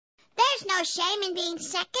there's no shame in being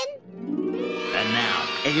second. And now,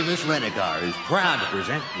 Avis Rent-A-Car is proud to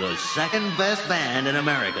present the second best band in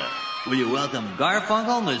America. Will you welcome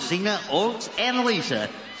Garfunkel, Messina, Oates, and Lisa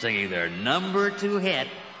singing their number 2 hit,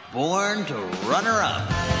 Born to Runner Up.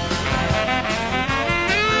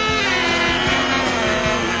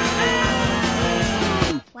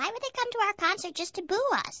 Why would they come to our concert just to boo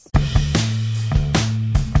us?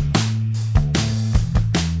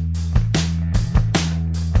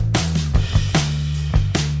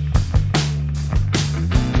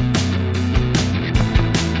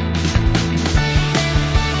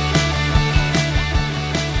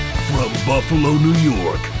 Buffalo, New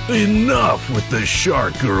York. Enough with the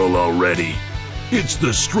Shark Girl already. It's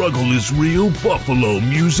the Struggle is Real Buffalo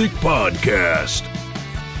Music Podcast.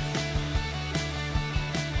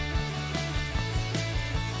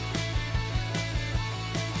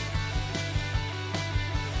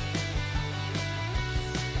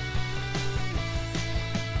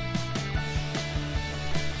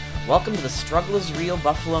 Welcome to the Struggle is Real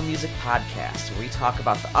Buffalo Music Podcast, where we talk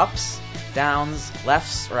about the ups, downs,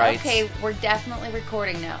 lefts, rights. Okay, we're definitely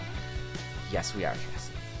recording now. Yes, we are,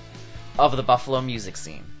 Cassie. Of the Buffalo music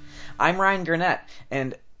scene. I'm Ryan Gurnett,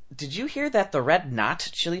 and did you hear that the Red Knot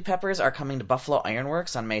Chili Peppers are coming to Buffalo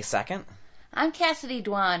Ironworks on May 2nd? I'm Cassidy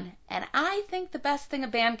Dwan, and I think the best thing a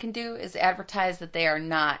band can do is advertise that they are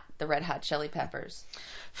not the Red Hot Chili Peppers.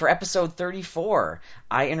 For episode 34,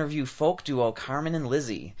 I interview folk duo Carmen and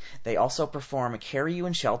Lizzy. They also perform Carry You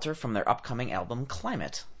in Shelter from their upcoming album,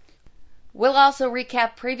 Climate. We'll also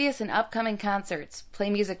recap previous and upcoming concerts, play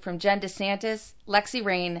music from Jen DeSantis, Lexi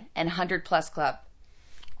Rain, and 100 Plus Club.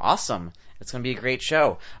 Awesome. It's going to be a great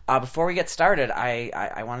show. Before we get started,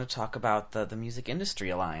 I want to talk about the Music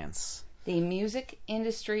Industry Alliance. The Music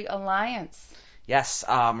Industry Alliance. Yes,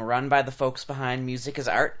 run by the folks behind Music is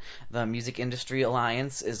Art. The Music Industry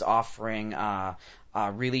Alliance is offering a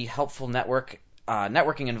really helpful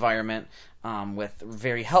networking environment with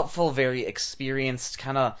very helpful, very experienced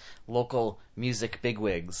kind of local music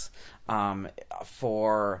bigwigs.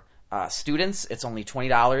 For students, it's only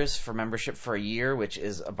 $20 for membership for a year, which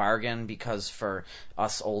is a bargain because for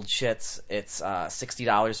us old shits, it's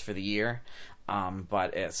 $60 for the year.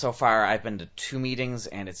 But so far, I've been to 2 meetings,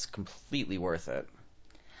 and it's completely worth it.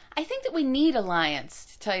 I think that we need Alliance,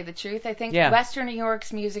 to tell you the truth. I think Western New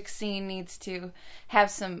York's music scene needs to have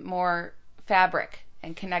some more fabric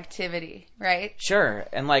and connectivity, right? Sure.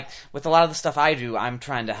 And like with a lot of the stuff I do, I'm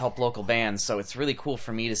trying to help local bands, so it's really cool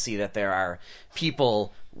for me to see that there are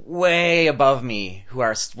people way above me who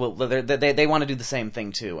are they want to do the same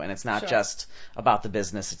thing too, and it's not just about the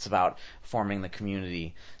business, it's about forming the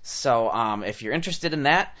community. So if you're interested in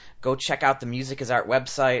that, go check out the Music is Art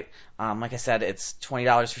website. Like I said, it's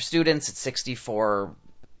 $20 for students, it's $60 for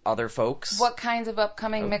other folks. What kinds of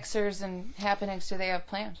upcoming mixers and happenings do they have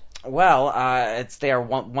planned? Well, they are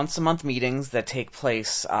once a month meetings that take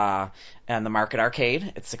place in the Market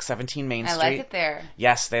Arcade. It's 617 Main Street. I like it there.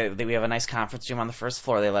 Yes, we have a nice conference room on the first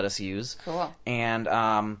floor they let us use. Cool. And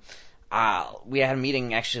we had a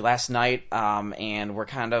meeting actually last night, and we're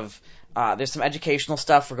kind of there's some educational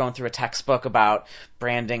stuff. We're going through a textbook about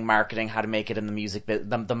branding, marketing, how to make it in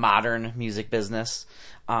the modern music business.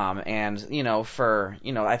 And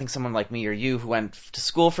I think someone like me or you who went to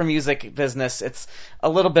school for music business, it's a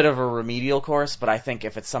little bit of a remedial course, but I think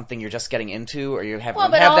if it's something you're just getting into or you have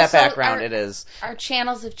that background, it is. Our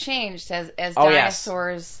channels have changed as Oh,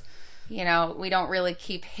 dinosaurs. Yes. We don't really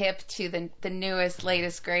keep hip to the newest,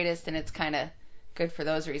 latest, greatest, and it's kind of good for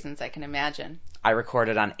those reasons, I can imagine. I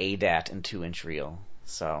recorded on ADAT and 2-inch reel,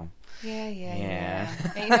 so. Yeah.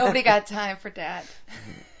 Ain't nobody got time for that.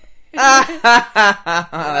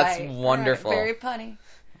 That's wonderful. Right. Very punny.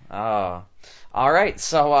 Oh. All right,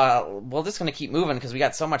 so we're just going to keep moving because we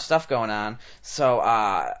got so much stuff going on.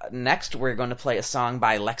 So next we're going to play a song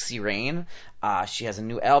by Lexi Rain. She has a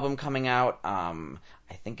new album coming out.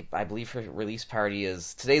 I believe her release party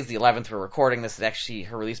is, today's the 11th, we're recording this. Actually,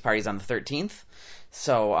 her release party is on the 13th.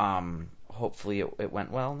 So hopefully it went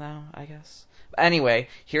well now, I guess. Anyway,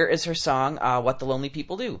 here is her song, What the Lonely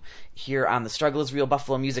People Do, here on the Struggle is Real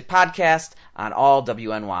Buffalo Music Podcast on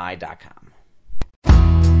allwny.com.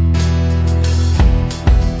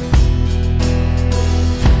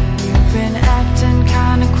 You've been acting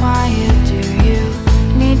kinda quiet, do you?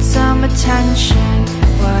 Need some attention?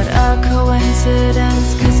 What a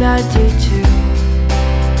coincidence, 'cause I do too.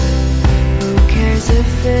 Who cares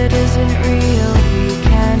if it isn't real? We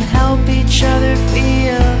can help each other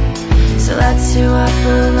feel. So let's see what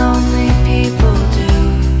the lonely people do.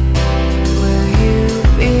 Will you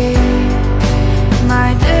be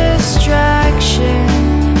my distraction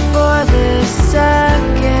for this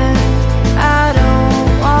second?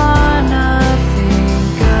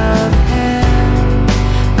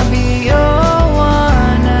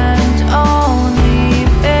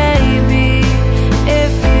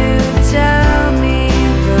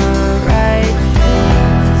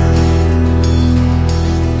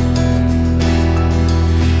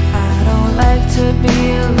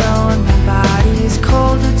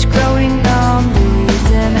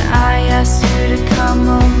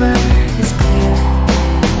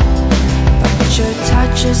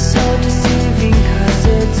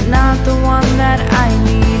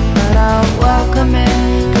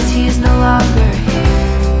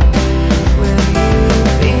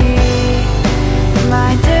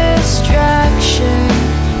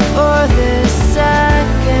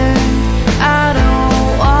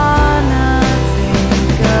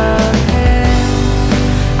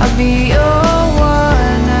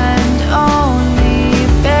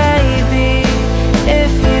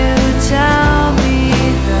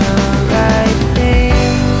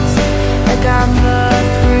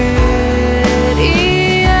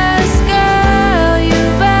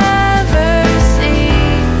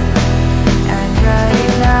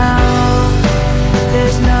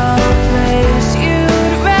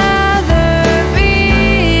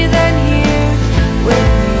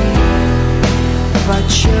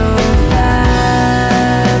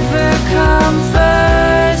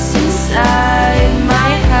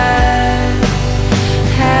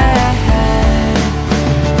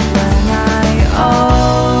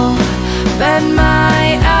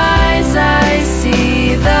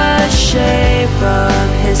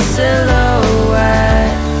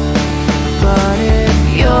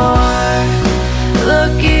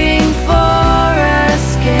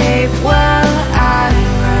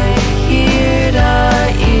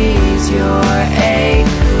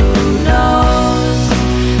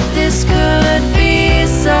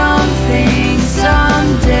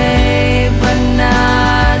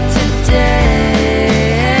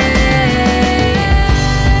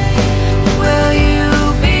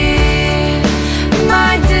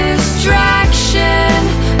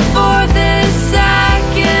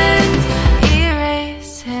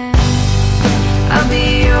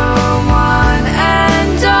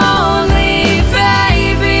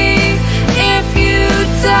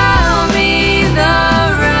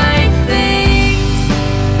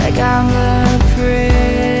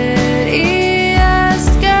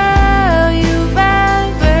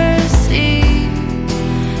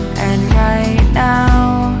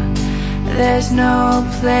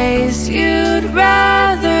 place you'd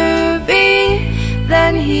rather be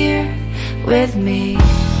than here with me.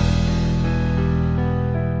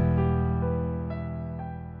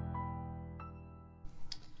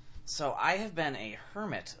 So I have been a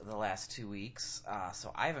hermit the last 2 weeks,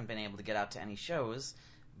 so I haven't been able to get out to any shows.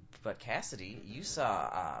 But Cassidy, you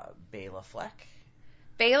saw Bela Fleck.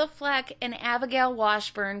 Bela Fleck and Abigail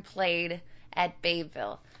Washburn played at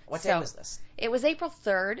Babeville. What day was this? It was April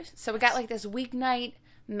 3rd, so we got like this weeknight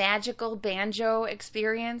magical banjo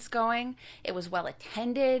experience going. It was well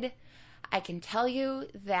attended. I can tell you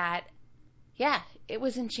that, yeah, it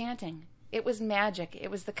was enchanting. It was magic. It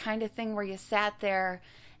was the kind of thing where you sat there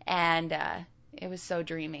and it was so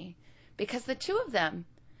dreamy. Because the two of them,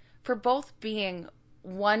 for both being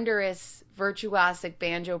wondrous, virtuosic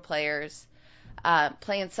banjo players,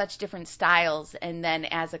 playing such different styles, and then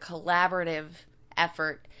as a collaborative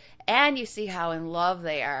effort, and you see how in love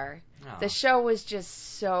they are. Oh. The show was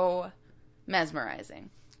just so mesmerizing.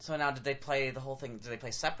 So now, did they play the whole thing? Did they play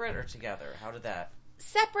separate or together? How did that?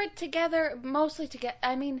 Separate, together, mostly together.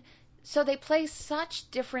 I mean, so they play such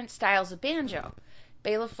different styles of banjo.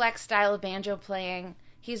 Bela Fleck's style of banjo playing,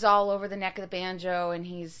 he's all over the neck of the banjo, and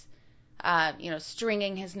he's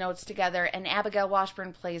stringing his notes together. And Abigail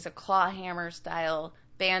Washburn plays a claw hammer style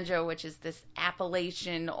banjo, which is this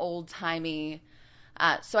Appalachian, old-timey.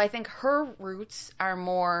 So I think her roots are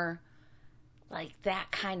more like that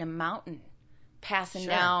kind of mountain, passing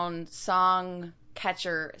down song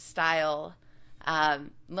catcher style,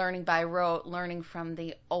 learning by rote, learning from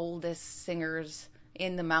the oldest singers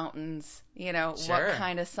in the mountains, what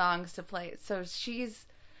kind of songs to play. So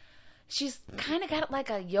she's kind of got like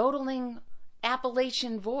a yodeling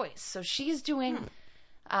Appalachian voice. So she's doing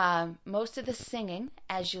most of the singing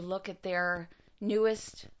as you look at their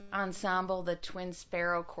newest ensemble, the Twin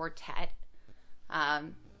Sparrow Quartet,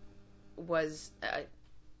 was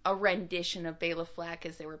a rendition of Bela Fleck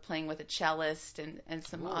as they were playing with a cellist and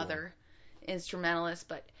some other instrumentalists.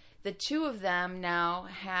 But the two of them now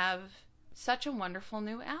have such a wonderful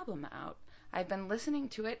new album out. I've been listening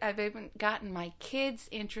to it. I've even gotten my kids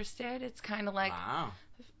interested. It's kind of like, wow.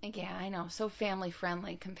 Yeah, I know, so family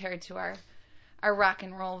friendly compared to our rock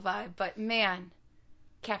and roll vibe. But man,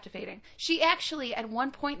 captivating. She actually, at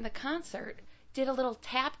one point in the concert, did a little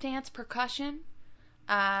tap dance percussion,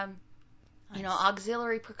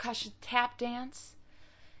 auxiliary percussion tap dance.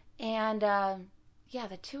 And,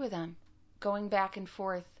 the two of them going back and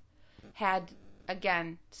forth had,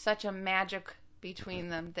 again, such a magic between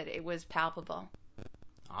them that it was palpable.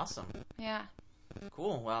 Awesome. Yeah.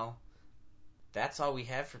 Cool. Well, that's all we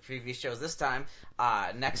have for previous shows this time.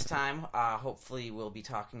 Next time, hopefully we'll be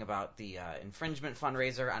talking about the infringement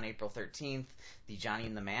fundraiser on April 13th, the Johnny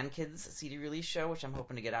and the Man Kids CD release show, which I'm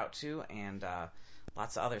hoping to get out to, and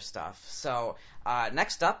lots of other stuff. So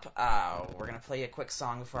next up, we're going to play a quick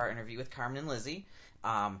song before our interview with Carmen and Lizzy.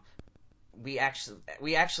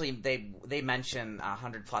 They mention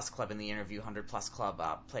 100 Plus Club in the interview. 100 Plus Club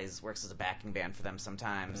works as a backing band for them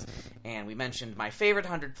sometimes, and we mentioned my favorite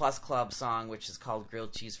 100 Plus Club song, which is called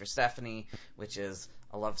Grilled Cheese for Stephanie, which is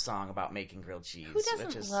a love song about making grilled cheese. Who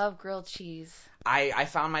doesn't love grilled cheese? I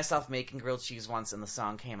found myself making grilled cheese once, and the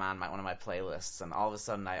song came on one of my playlists, and all of a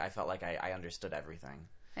sudden I felt like I understood everything.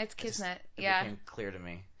 It's kismet. It became clear to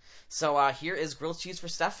me. So here is Grilled Cheese for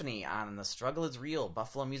Stephanie on the Struggle is Real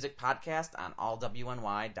Buffalo Music Podcast on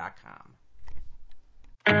allwny.com.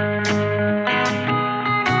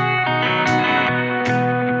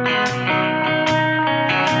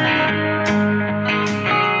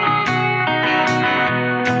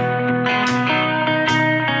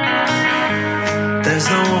 There's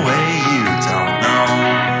no way you don't know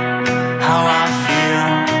how I feel.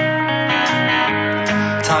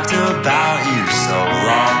 Talked about you so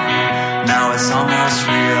long, now it's almost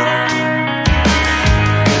real.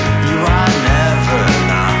 You are never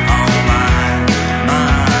not on my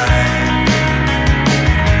mind.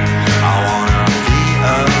 I wanna be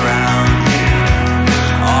around you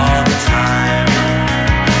all the time.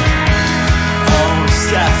 Oh,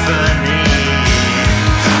 Stephanie,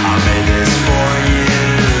 I made this for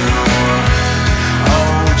you.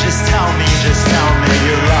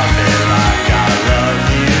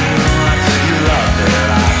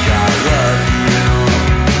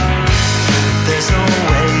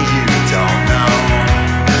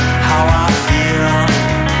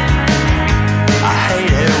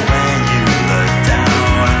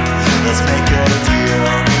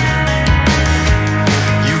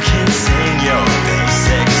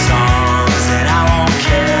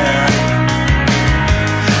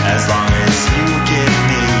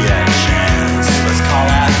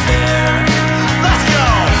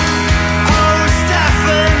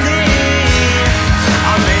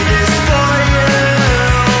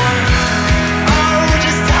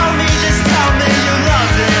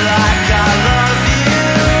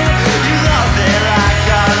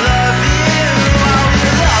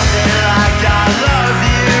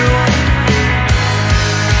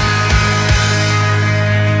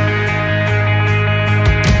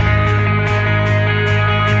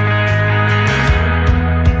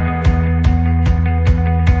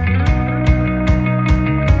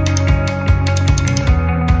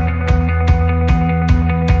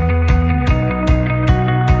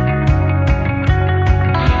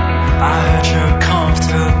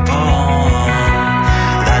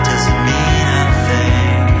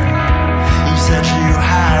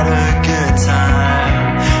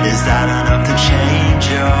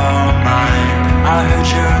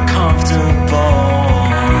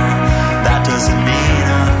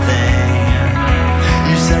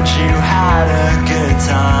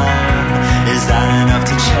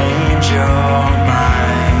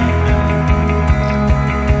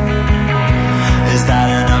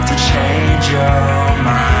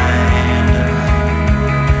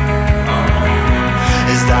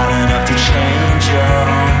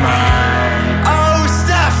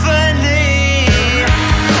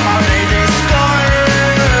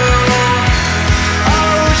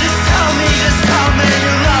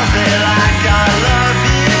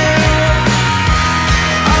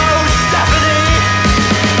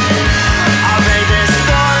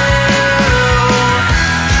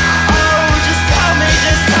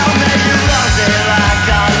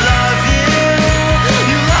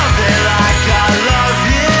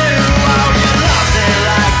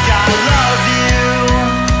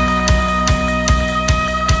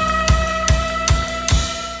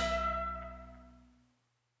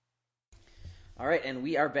 and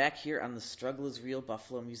we are back here on the Struggle is Real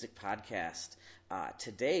Buffalo Music Podcast.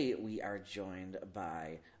 Today we are joined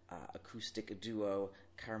by acoustic duo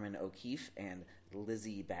Carmen O'Keefe and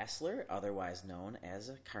Lizzy Bassler, otherwise known as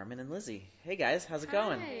Carmen and Lizzy. Hey guys, how's it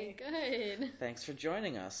going? Hi, good. Thanks for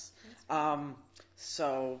joining us.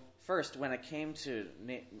 So first, when it came to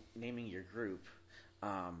naming your group,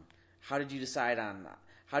 how did you decide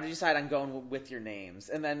on going with your names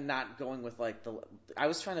and then not going with like I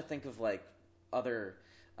was trying to think of like other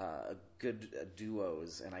good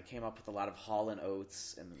duos, and I came up with a lot of Hall and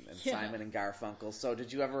Oates and Simon and Garfunkel. So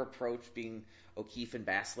did you ever approach being O'Keefe and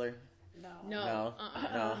Bassler? No. No.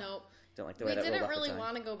 Don't like the way that We rolled didn't off the really tongue.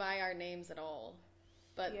 want to go by our names at all.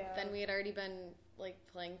 But then we had already been like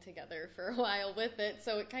playing together for a while with it,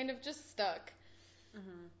 so it kind of just stuck.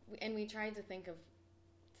 Mm-hmm. And we tried to think of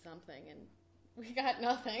something, and we got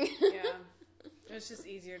nothing. Yeah. It was just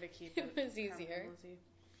easier to keep it. It was easier.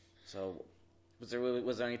 So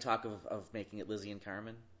was there any talk of making it Lizzy and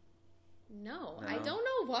Carmen? No, I don't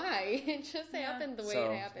know why. It just happened the way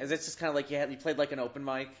it happened. Is it just kind of like you played like an open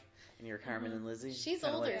mic and you were Carmen and Lizzy? She's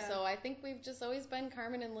kinda older, so I think we've just always been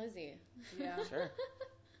Carmen and Lizzy. Yeah. Sure.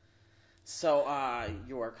 So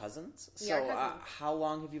you are cousins. We are cousins. How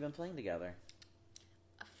long have you been playing together?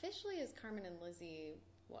 Officially is Carmen and Lizzy,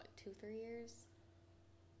 2-3 years?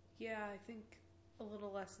 Yeah, I think a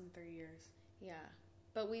little less than 3 years. Yeah.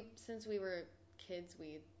 But since we were kids,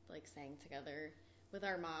 we like sang together with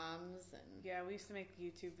our moms, and Yeah, we used to make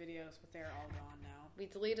YouTube videos, but they're all gone now. we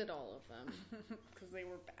deleted all of them. Because they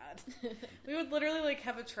were bad. We would literally like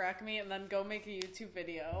have a track meet and then go make a YouTube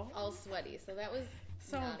video. All sweaty, so that was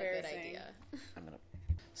So not a good embarrassing. idea.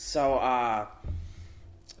 So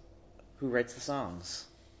who writes the songs?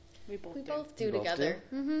 We both We did. both do You both together.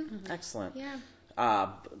 do? Mm-hmm. Excellent. Yeah.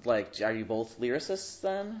 Are you both lyricists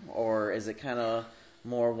then, or is it kind of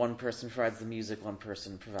more one person provides the music, one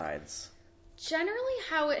person provides? Generally,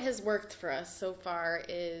 how it has worked for us so far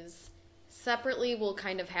is separately we'll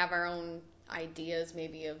kind of have our own ideas,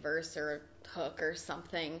 maybe a verse or a hook or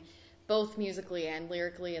something, both musically and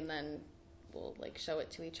lyrically, and then we'll like show it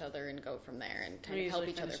to each other and go from there and kind We of help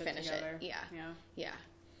usually each other finish it. together. Yeah. Yeah. Yeah.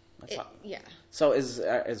 That's So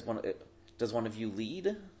does one of you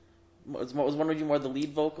lead? Was one of you more the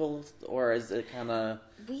lead vocal, or is it kind of?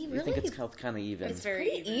 You think it's kind of even? It's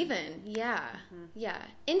pretty even. Yeah. Mm-hmm. Yeah.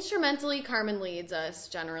 Instrumentally, Carmen leads us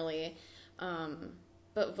generally,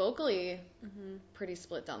 but vocally, pretty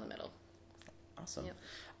split down the middle. Awesome.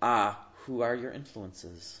 Yep. Who are your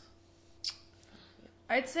influences?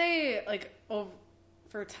 I'd say, like,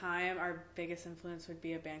 for time, our biggest influence would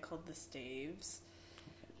be a band called The Staves.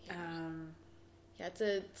 Yeah, it's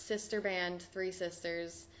a sister band, 3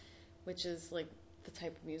 sisters, which is, like, the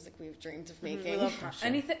type of music we've dreamed of making. We love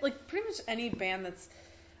anything, like, pretty much any band that's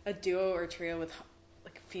a duo or trio with,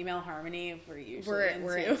 like, female harmony, we're usually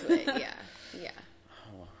we're into it, yeah. Yeah.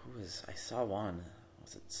 Oh, I saw one.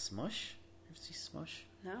 Was it Smush? You ever see Smush?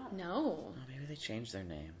 No. Oh, maybe they changed their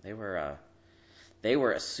name. They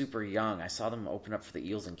were super young. I saw them open up for the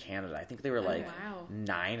Eels in Canada. I think they were like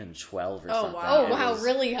 9 and 12 or something. Wow. Oh, wow,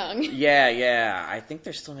 really young. Yeah. I think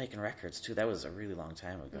they're still making records, too. That was a really long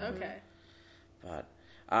time ago. Okay. But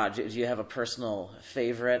do you have a personal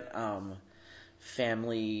favorite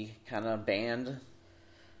family kind of band?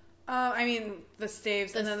 I mean, The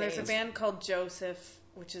Staves. And then Staves. there's a band called Joseph,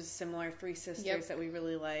 which is similar, 3 sisters that we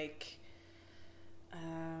really like.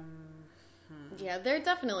 Yeah, they're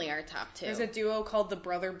definitely our top 2. There's a duo called the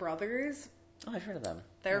Brother Brothers. Oh, I've heard of them.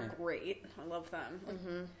 They're great. I love them.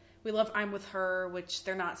 Mm-hmm. We love I'm With Her, which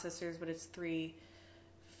they're not sisters, but it's 3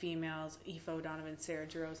 females, Aoife O'Donovan, Sarah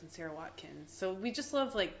Jarosz, and Sarah Watkins. So we just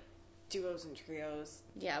love, like, duos and trios.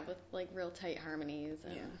 Yeah, with, like, real tight harmonies,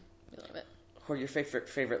 and we love it. Who are your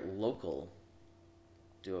favorite local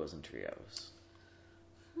duos and trios?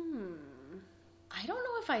 I don't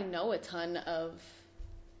know if I know a ton of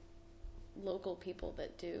local people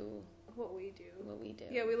that do what we do.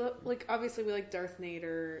 Yeah, we love, like, obviously we like Darth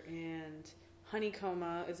Nader, and Honeycomb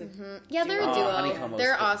is a Yeah, they're a duo.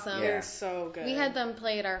 They're awesome. Yeah. They're so good. We had them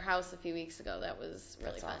play at our house a few weeks ago. That was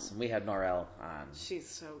really That's fun. awesome. We had Norel on. She's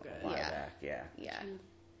so good. A while back. Yeah.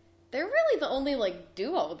 They're really the only, like,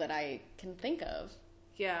 duo that I can think of.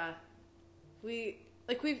 Yeah. We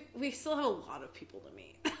still have a lot of people to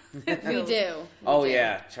meet. We do. Oh,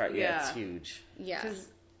 yeah. It's huge. Yeah. Because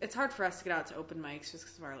it's hard for us to get out to open mics just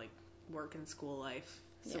because of our, like, work and school life.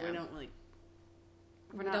 So we don't, like...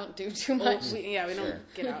 We don't do too much. We don't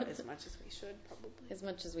get out as much as we should, probably. As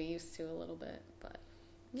much as we used to a little bit, but,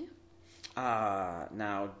 yeah.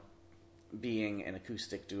 Now, being an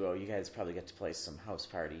acoustic duo, you guys probably get to play some house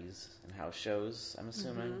parties and house shows, I'm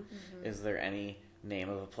assuming. Is there any name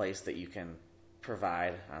of a place that you can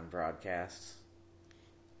provide on broadcasts?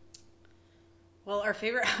 Well, our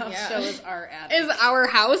favorite house show is our attic. Is our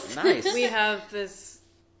house. Nice. We have this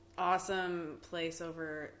awesome place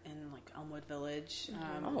over in like Elmwood Village.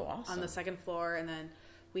 Awesome. On the second floor, and then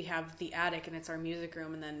we have the attic, and it's our music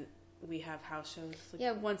room, and then we have house shows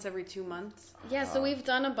once every 2 months. Yeah, so we've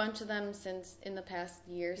done a bunch of them since in the past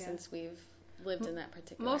year since we've lived in that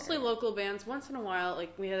particular Mostly area. local bands. Once in a while,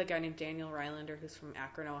 like we had a guy named Daniel Rylander who's from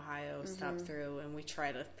Akron, Ohio, stop through, and we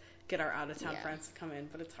try to get our out-of-town friends to come in,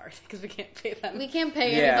 but it's hard because we can't pay them. We can't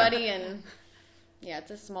pay anybody, and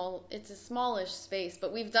it's a smallish space,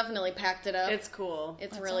 but we've definitely packed it up. It's cool.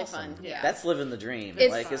 It's That's really awesome. fun. Yeah, That's living the dream.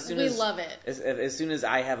 It's like fun. as soon we as love it. As soon as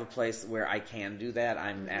I have a place where I can do that,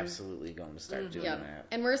 I'm absolutely going to start doing that.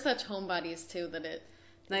 And we're such homebodies too that it's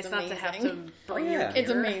nice amazing. not to have to bring your It's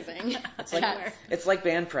gear. amazing. It's like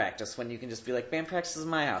band practice when you can just be like, band practice is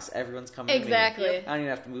my house. Everyone's coming Exactly. to me. I don't even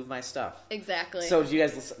have to move my stuff. Exactly. So do you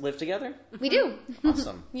guys live together? We do.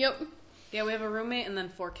 Awesome. Yep. Yeah, we have a roommate and then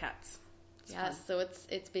 4 cats. So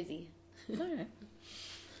it's busy. All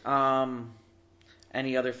right.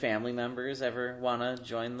 Any other family members ever want to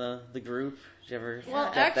join the group? Did you ever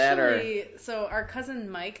get that? Actually, so our cousin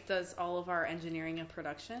Mike does all of our engineering and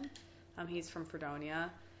production. He's from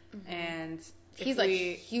Fredonia, and He's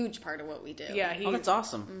a huge part of what we do. Yeah, that's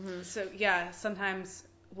awesome. So yeah, sometimes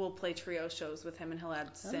we'll play trio shows with him, and he'll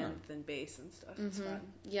add synth and bass and stuff. It's fun.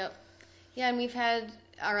 Yep. Yeah, and we've had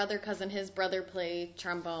our other cousin, his brother, play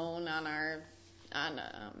trombone on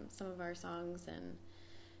some of our songs, and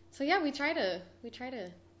so yeah, we try to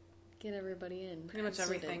get everybody in. Pretty much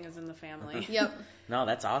everything is in the family. Yep. No,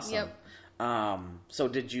 that's awesome. Yep. So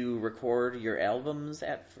did you record your albums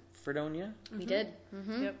at Fredonia? We did.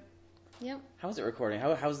 Mm-hmm. Yep. How was it recording?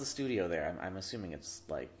 How's the studio there? I'm assuming it's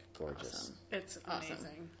like gorgeous. Awesome. It's Awesome.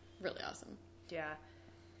 amazing. Really awesome. Yeah.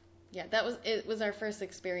 Yeah, it was our first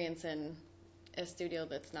experience in a studio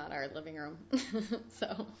that's not our living room.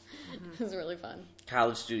 So it was really fun.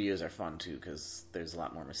 College studios are fun too because there's a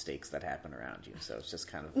lot more mistakes that happen around you. So it's just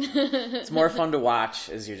kind of it's more fun to watch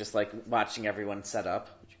as you're just like watching everyone set up.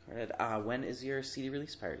 When is your CD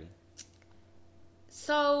release party?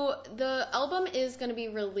 So the album is going to be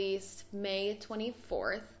released May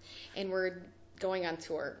 24th, and we're going on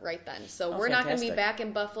tour right then. So we're not going to be back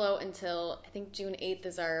in Buffalo until I think June 8th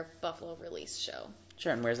is our Buffalo release show.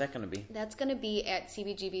 Sure, and where's that going to be? That's going to be at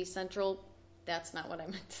CBGB Central. That's not what I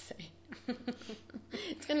meant to say.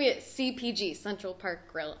 It's going to be at CPG, Central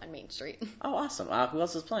Park Grill on Main Street. Oh, awesome. Who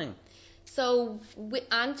else is playing? So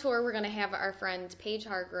on tour, we're going to have our friend Paige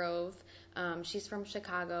Hargrove. She's from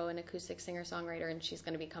Chicago, an acoustic singer-songwriter, and she's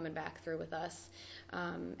going to be coming back through with us.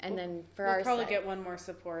 And then for our we'll probably side, get one more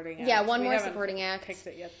supporting act. Yeah, one we more haven't supporting act. Picked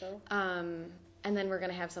it yet though. And then we're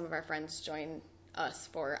going to have some of our friends join us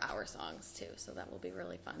for our songs too, so that will be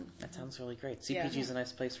really fun. That sounds really great. CPG's a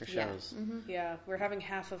nice place for shows. Yeah, we're having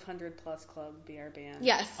half of 100 Plus Club be our band.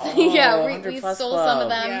 Yes. Oh, yeah, we 100 Plus stole Club. some of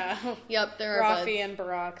them. Yeah. Yep, they're our buds. Rafi and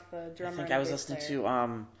Barack, the drummer. I think and I was bass listening player.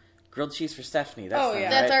 to Grilled Cheese for Stephanie. That's Oh, them, yeah.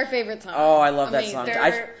 right? That's our favorite song. Oh, I love Amazing. that song.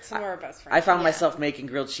 They're some of our best friends. I found myself making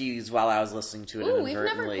grilled cheese while I was listening to it Ooh, we've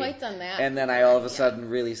inadvertently. never quite done that. And then I all of a sudden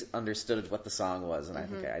really understood what the song was, and I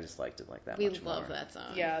think I just liked it like that We much more. love that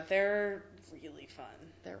song. Yeah, they're really fun.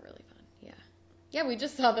 They're really fun. Yeah. Yeah, we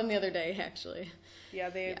just saw them the other day, actually. Yeah,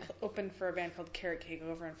 they opened for a band called Carrot Cake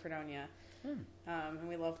over in Fredonia. And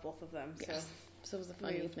we love both of them. So, So it was a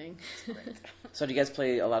fun evening. So do you guys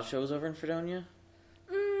play a lot of shows over in Fredonia?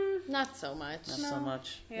 Not so much. Not so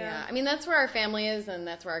much. Yeah. I mean, that's where our family is, and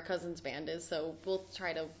that's where our cousin's band is, so we'll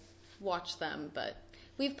try to watch them, but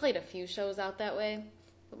we've played a few shows out that way,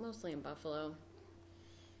 but mostly in Buffalo.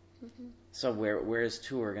 So where is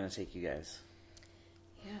tour going to take you guys?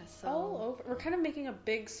 Yeah, so... all over. We're kind of making a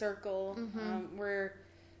big circle. We're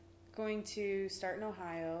going to start in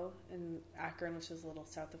Ohio, in Akron, which is a little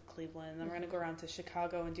south of Cleveland. Then we're going to go around to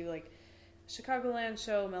Chicago and do like Chicagoland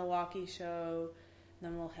show, Milwaukee show.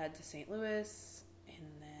 Then we'll head to St. Louis, and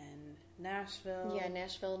then Nashville. Yeah,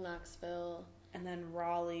 Nashville, Knoxville. And then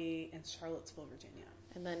Raleigh and Charlottesville, Virginia.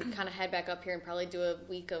 And then kind of head back up here and probably do a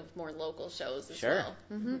week of more local shows as well.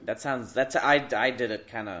 I did it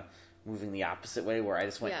kind of moving the opposite way where I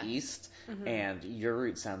just went east, and your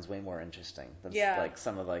route sounds way more interesting than like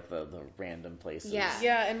some of like the random places.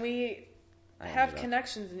 Yeah, and we have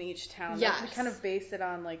connections in each town. Yes. We kind of base it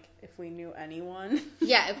on like if we knew anyone.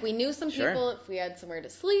 Yeah, if we knew some people, if we had somewhere to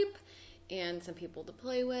sleep and some people to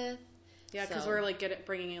play with. Yeah, because we're like good at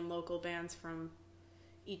bringing in local bands from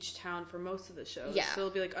each town for most of the shows. Yeah. So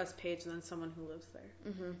it'll be like us, Paige, and then someone who lives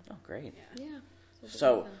there. Oh, great. Yeah.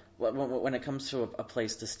 So when it comes to a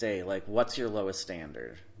place to stay, like, what's your lowest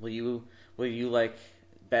standard? Will you like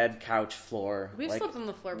bed, couch, floor? We've like, slept on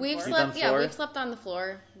the floor before. We've slept on the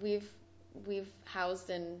floor. We've housed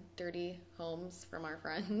in dirty homes from our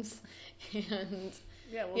friends, and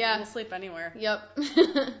we'll sleep anywhere. Yep.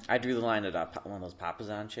 I drew the line at one of those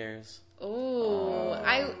Papazon chairs. Ooh,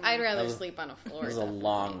 I'd rather sleep on a floor. It was a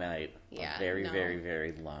long night. Yeah, a very, very,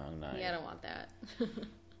 very long night. Yeah, I don't want that.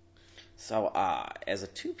 So, as a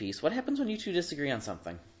two-piece, what happens when you two disagree on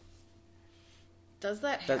something? Does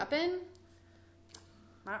that happen?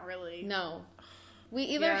 Not really. No. We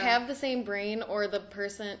either have the same brain, or the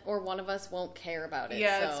person, or one of us won't care about it.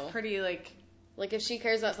 Yeah, so. It's pretty like if she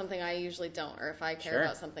cares about something, I usually don't, or if I care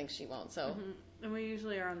about something, she won't. So. Mm-hmm. And we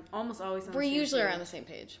usually are almost always on the same page. We're usually on the same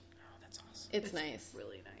page. Oh, that's awesome. It's nice.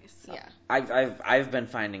 Really nice. Yeah. I've been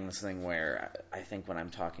finding this thing where I think when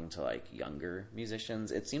I'm talking to like younger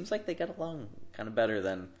musicians, it seems like they get along kind of better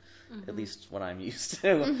than at least what I'm used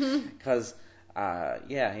to. Because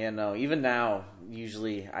even now,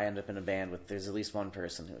 usually I end up in a band with there's at least one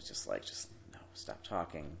person who's just no, stop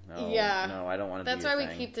talking. No, no, I don't want to. That's do your why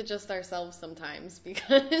thing. we keep to just ourselves sometimes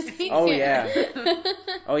because.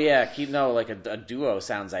 Like a duo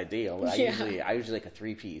sounds ideal. I usually like a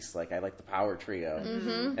three-piece. Like I like the power trio,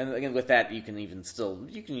 and again with that you can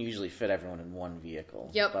usually fit everyone in one vehicle.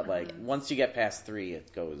 Yep. But like once you get past three,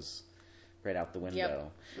 it goes right out the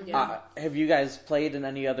window. Yep. Yeah. Have you guys played in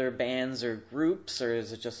any other bands or groups, or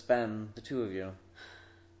has it just been the two of you?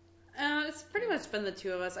 It's pretty much been the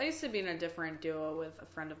two of us. I used to be in a different duo with a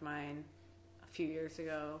friend of mine a few years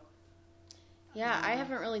ago. Yeah, I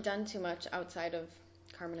haven't really done too much outside of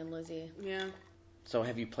Carmen and Lizzy. Yeah. So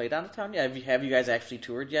have you played out of town yet? Have you guys actually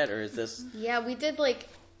toured yet, or is this? Yeah, we did like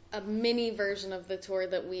a mini version of the tour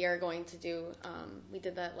that we are going to do. We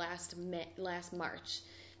did that last March.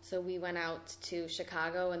 So we went out to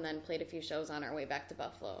Chicago and then played a few shows on our way back to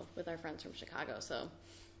Buffalo with our friends from Chicago. So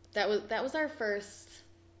that was our first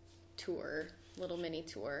tour, little mini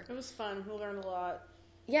tour. It was fun. We learned a lot.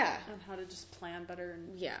 Yeah. On how to just plan better.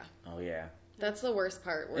 Yeah. Oh yeah. That's the worst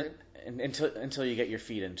part. And until you get your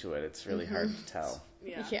feet into it, it's really hard to tell.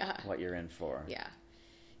 Yeah. What you're in for. Yeah.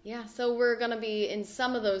 Yeah. So we're gonna be in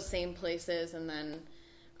some of those same places, and then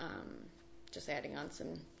just adding on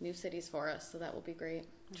some new cities for us. So that will be great.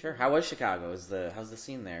 Sure. How was Chicago? How's the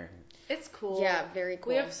scene there? It's cool. Yeah, very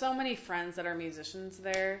cool. We have so many friends that are musicians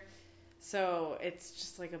there, so it's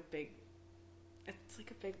just like a big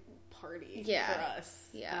party for us.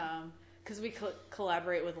 Yeah. Because we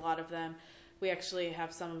collaborate with a lot of them. We actually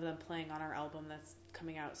have some of them playing on our album that's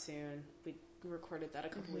coming out soon. We recorded that a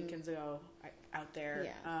couple weekends ago out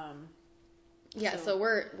there. Yeah. So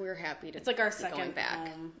we're happy to. It's like our be second going back.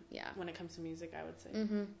 home. Yeah. When it comes to music, I would say.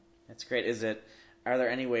 Mm-hmm. That's great. Are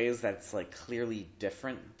there any ways that's like clearly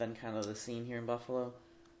different than kind of the scene here in Buffalo?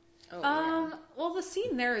 Well, the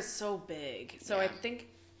scene there is so big, so I think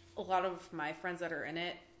a lot of my friends that are in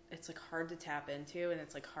it, it's like hard to tap into, and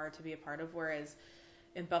it's like hard to be a part of. Whereas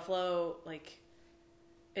in Buffalo, like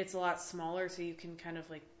it's a lot smaller, so you can kind of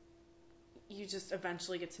like you just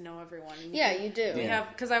eventually get to know everyone. And you do. We have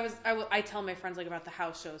because I tell my friends like about the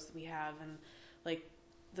house shows that we have and like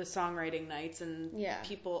the songwriting nights and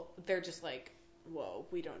people they're just like, whoa,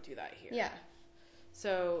 we don't do that here. Yeah.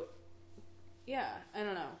 So, I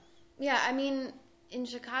don't know. Yeah, I mean, in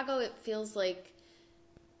Chicago, it feels like,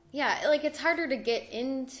 it's harder to get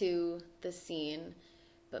into the scene,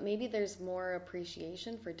 but maybe there's more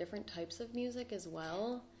appreciation for different types of music as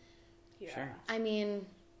well. Yeah. Sure. I mean,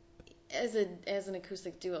 as an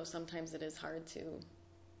acoustic duo, sometimes it is hard to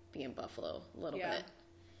be in Buffalo a little bit.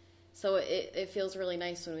 So it feels really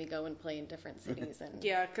nice when we go and play in different cities. And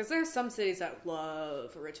yeah, because there's some cities that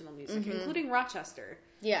love original music, including Rochester.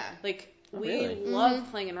 Yeah. Like, we really? love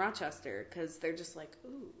playing in Rochester because they're just like,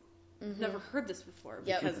 ooh, never heard this before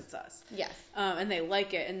because it's us. Yes. And they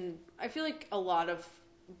like it. And I feel like a lot of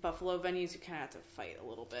Buffalo venues, you kind of have to fight a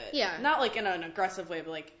little bit. Yeah. Not like in an aggressive way,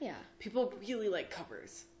 but like people really like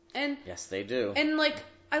covers. And yes, they do. And like,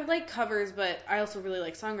 I like covers, but I also really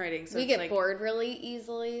like songwriting. So we get bored really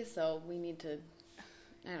easily, so we need to.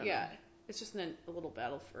 I don't know. Yeah, it's just a little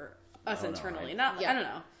battle for us internally. I don't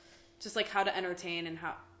know, just like how to entertain and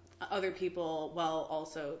how other people while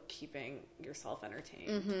also keeping yourself entertained.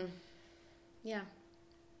 Mm-hmm. Yeah.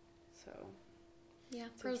 So. Yeah,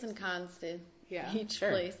 pros and cons to each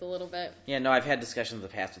Sure. place a little bit. Yeah, no, I've had discussions in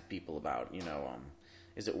the past with people about,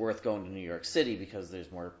 is it worth going to New York City because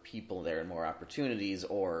there's more people there and more opportunities,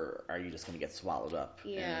 or are you just going to get swallowed up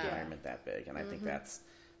in an environment that big? And I think that's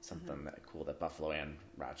something that cool that Buffalo and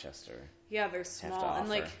Rochester. Yeah, they're small and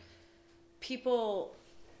like people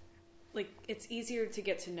like it's easier to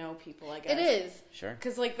get to know people, I guess. It is. Sure.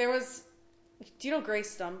 Because like there was, do you know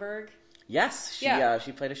Grace Stumberg? Yes,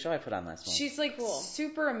 she played a show I put on last month. She's like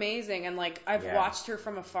super amazing, and like I've watched her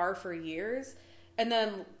from afar for years, and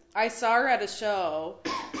then I saw her at a show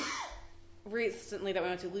recently that we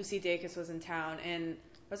went to. Lucy Dacus was in town, and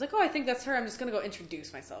I was like, oh, I think that's her. I'm just gonna go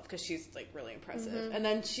introduce myself because she's like really impressive. Mm-hmm. And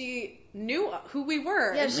then she knew who we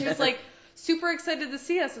were, Yeah, and she was like super excited to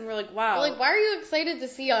see us, and we're like, wow. We're like, why are you excited to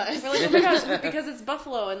see us? We're like, oh my gosh, because it's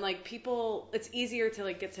Buffalo, and like people, it's easier to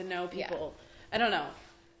like get to know people. I don't know.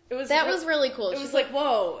 That was really cool. It was like,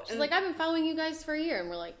 whoa. She's like, I've been following you guys for a year, and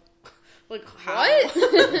we're like, how?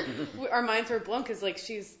 What? Our minds were blown because like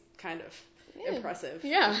she's kind of impressive.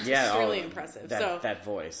 Yeah. Yeah, she's really impressive. That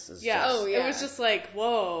voice is it was just like,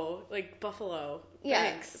 whoa, like Buffalo. Yeah.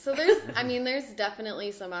 Thanks. So there's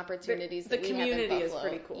definitely some opportunities the that we community have in is Buffalo.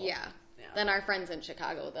 pretty cool. Yeah. Than our friends in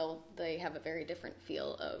Chicago. They have a very different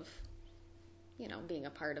feel of, being a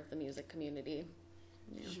part of the music community.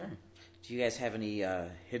 Yeah. Sure. Do you guys have any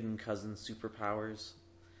hidden cousin superpowers?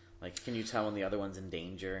 Like, can you tell when the other one's in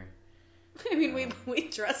danger? I mean, we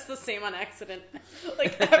dress the same on accident,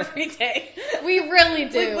 like every day. We really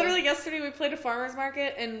do. Like literally yesterday, we played a farmer's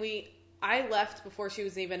market, and I left before she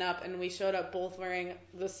was even up, and we showed up both wearing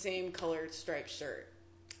the same colored striped shirt.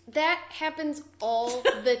 That happens all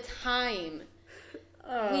the time.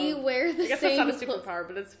 We wear the same. I guess that's not a superpower,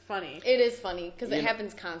 but it's funny. It is funny because it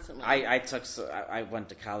happens constantly. I went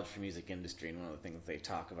to college for music industry, and one of the things they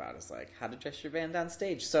talk about is like how to dress your band on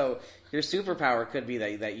stage. So your superpower could be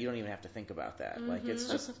that you don't even have to think about that. Mm-hmm. Like it's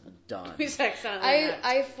just done.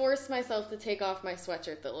 I forced myself to take off my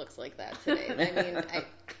sweatshirt that looks like that today. I mean,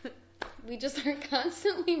 we just are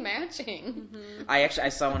constantly matching. Mm-hmm. I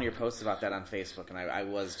saw one of your posts about that on Facebook, and I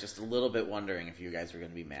was just a little bit wondering if you guys were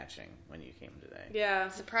going to be matching when you came today. Yeah,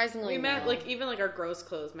 surprisingly, we match. Like even like our gross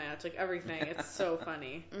clothes match, like everything. It's so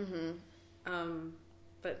funny. Mm-hmm.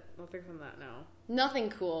 But other than that, no.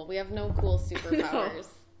 Nothing cool. We have no cool superpowers.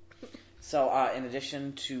 No. So, in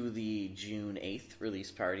addition to the June 8th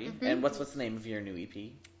release party, and what's the name of your new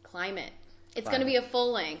EP? Climate. It's going to be a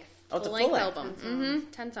full length. Oh, it's a full length album.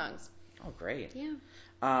 10 songs. Oh, great. Yeah.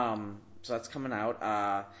 So that's coming out,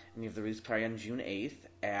 and you have the release party on June 8th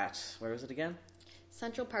at, where is it again?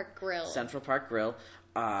 Central Park Grill. Central Park Grill.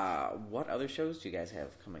 What other shows do you guys have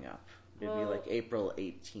coming up? Maybe like April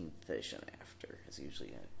 18th-ish and after is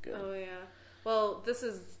usually good. Oh, yeah. Well, this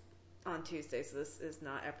is on Tuesday, so this is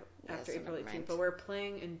not after April 18th, but we're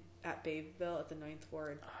playing at Bayville at the 9th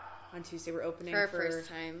Ward on Tuesday. We're opening for our first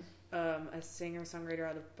time. A singer-songwriter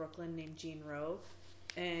out of Brooklyn named Jean Rowe,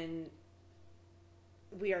 and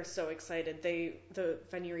we are so excited. The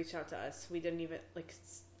venue reached out to us. We didn't even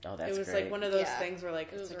Oh, that's it was great. like one of those things where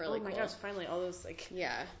it was really oh my cool. gosh, finally all those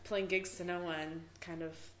playing gigs to no one kind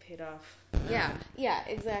of paid off. Yeah,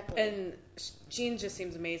 exactly. And Jean just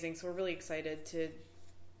seems amazing, so we're really excited to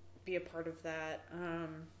be a part of that.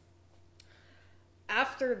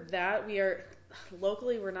 After that,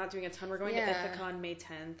 we're not doing a ton. We're going to Ithaca on May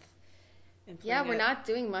 10th. And we're not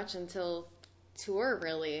doing much until tour,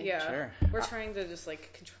 really. Yeah, sure. We're trying to just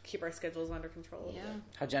keep our schedules under control. Yeah.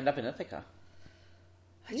 How'd you end up in Ithaca?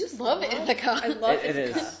 I just love Ithaca. I love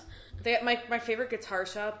Ithaca. It is. My favorite guitar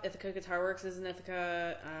shop, Ithaca Guitar Works, is in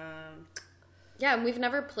Ithaca. Yeah, and we've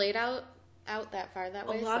never played out that far that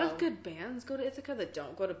way. A lot of good bands go to Ithaca that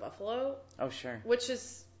don't go to Buffalo. Oh, sure. Which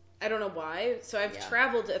is, I don't know why. So I've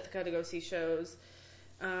traveled to Ithaca to go see shows.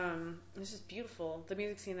 It's just beautiful. The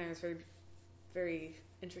music scene there is very, very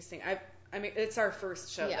interesting. I mean, it's our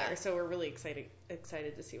first show there, so we're really excited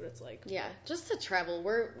to see what it's like. Yeah, just to travel.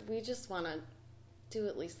 We just want to do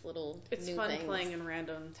at least little It's new fun things. Playing in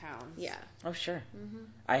random towns. Yeah. Oh, sure. Mm-hmm.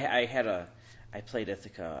 I played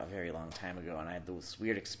Ithaca a very long time ago, and I had this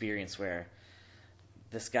weird experience where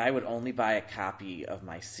this guy would only buy a copy of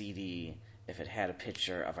my CD if it had a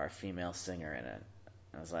picture of our female singer in it.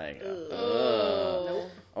 I was like,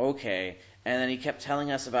 okay. And then he kept telling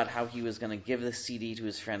us about how he was going to give the CD to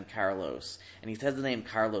his friend Carlos. And he said the name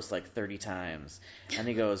Carlos like 30 times. And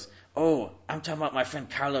he goes, oh, I'm talking about my friend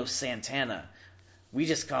Carlos Santana. We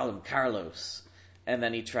just call him Carlos. And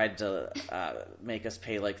then he tried to make us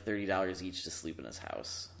pay like $30 each to sleep in his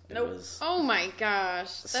house. Oh my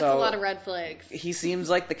gosh. That's a lot of red flags. He seems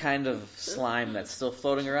like the kind of slime that's still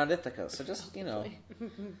floating around Ithaca. So just,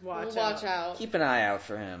 watch out. Keep an eye out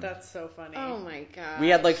for him. That's so funny. Oh my gosh. We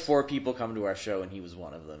had like 4 people come to our show, and he was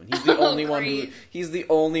one of them. And he's the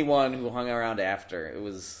only one who hung around after. It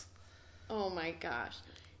was. Oh my gosh.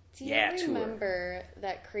 Do you remember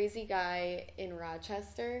that crazy guy in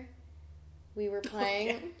Rochester? We were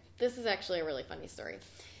playing. This is actually a really funny story.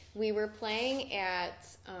 We were playing at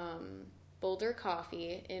Boulder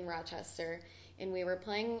Coffee in Rochester, and we were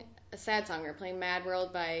playing a sad song. We were playing Mad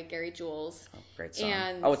World by Gary Jules. Oh, great song.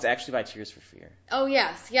 And it's actually by Tears for Fear. Oh,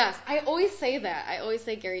 yes. I always say that. I always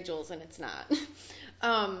say Gary Jules, and it's not.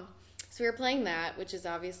 So we were playing that, which is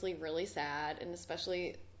obviously really sad, and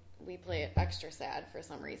especially we play it extra sad for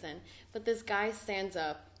some reason. But this guy stands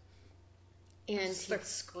up, and he just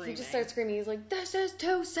starts screaming. He's like, "This is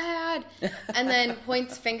too sad!" And then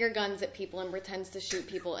points finger guns at people and pretends to shoot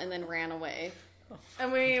people, and then ran away.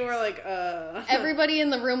 And we were like, Everybody in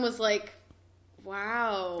the room was like,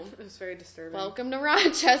 wow. It was very disturbing. Welcome to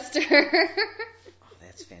Rochester. Oh,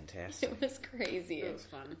 that's fantastic. It was crazy. It was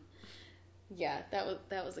fun. Yeah,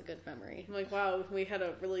 that was a good memory. I'm like, wow, we had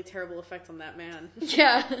a really terrible effect on that man.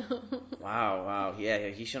 Yeah. Wow. Yeah,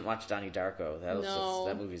 he shouldn't watch Donnie Darko.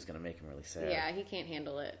 That movie's going to make him really sad. Yeah, he can't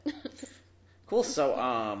handle it. Cool.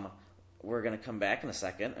 So, we're going to come back in a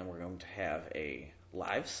second, and we're going to have a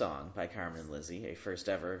live song by Carmen and Lizzy, a first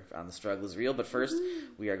ever on The Struggle is Real. But first,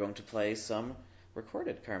 we are going to play some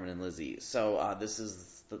recorded Carmen and Lizzy. So,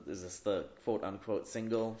 is this the quote-unquote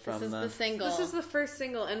single from This is the single. This is the first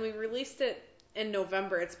single, and we released it in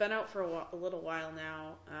November. It's been out for a little while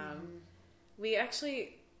now. We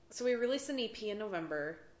released an EP in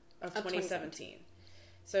November of 2017.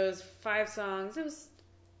 So it was 5 songs. It was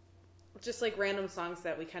just like random songs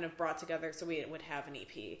that we kind of brought together so we would have an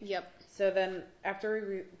EP. Yep. So then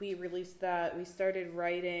after we released that, we started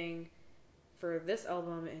writing for this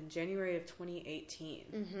album in January of 2018.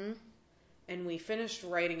 Mm-hmm. And we finished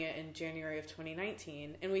writing it in January of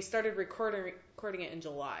 2019, and we started recording it in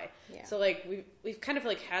July. Yeah. So like we've kind of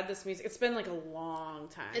like had this music. It's been like a long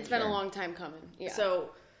time. It's been a long time coming. Yeah.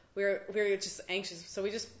 So we're just anxious. So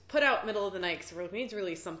we just put out Middle of the Night because we're like, we need to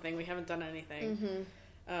release something. We haven't done anything.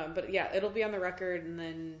 Mm-hmm. But yeah, it'll be on the record, and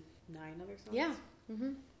then 9 other songs. Yeah.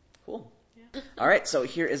 Mm-hmm. Cool. Yeah. All right, so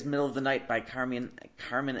here is Middle of the Night by Carmen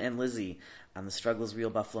and Lizzy on the Struggle is Real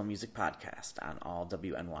Buffalo Music Podcast on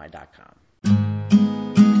allwny.com. The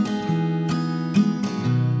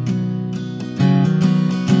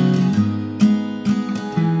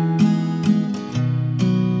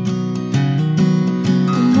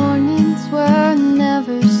mornings were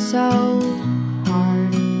never so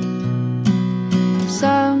hard.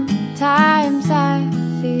 Sometimes I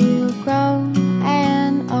feel grown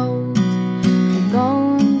and old. My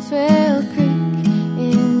bones will creak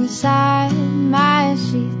inside my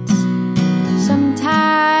sheets.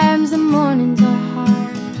 Sometimes the morning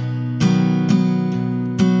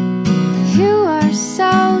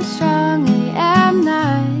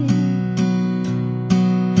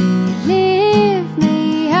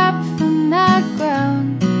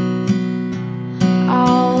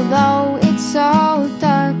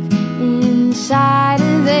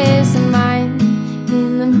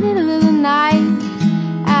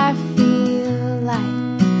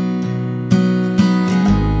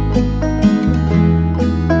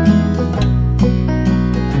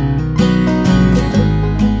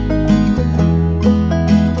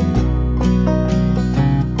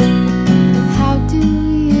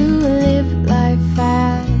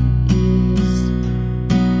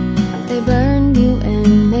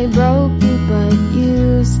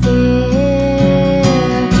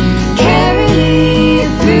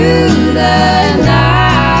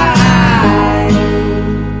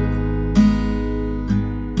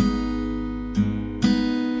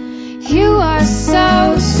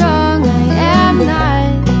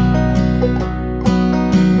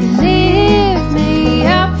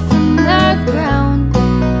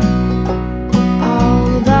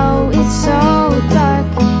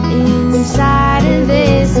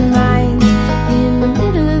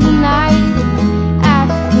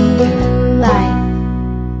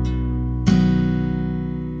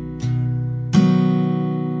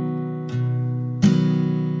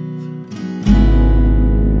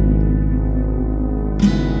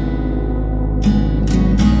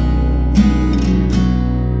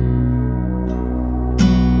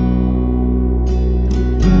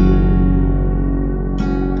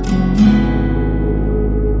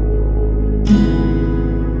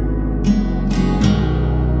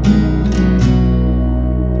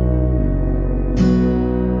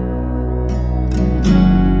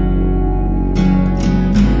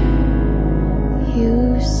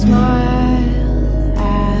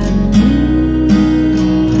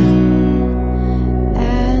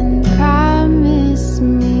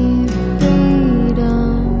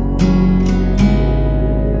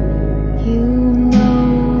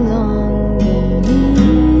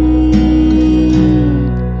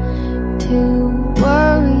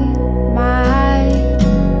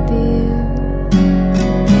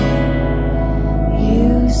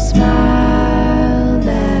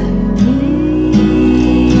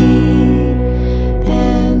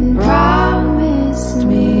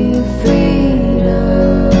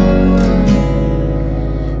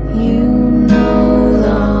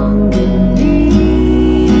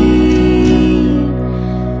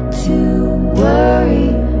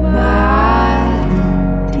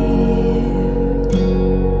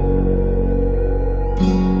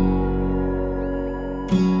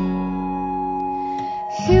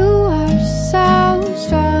You are so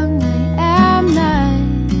strong, I am not.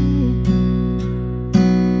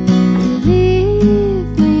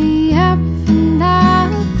 Leave me up from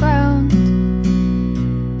the ground.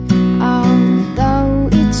 Although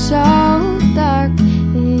it's so dark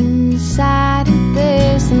inside of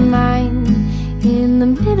this mind, in the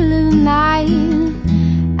middle of the night,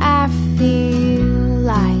 I feel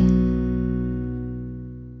light.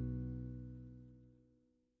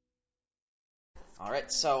 All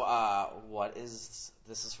right, so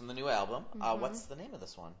this is from the new album. What's the name of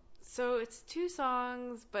this one? So it's 2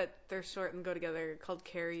 songs, but they're short and go together, called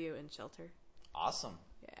Carry You and Shelter. Awesome.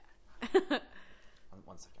 Yeah.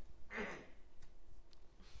 One second.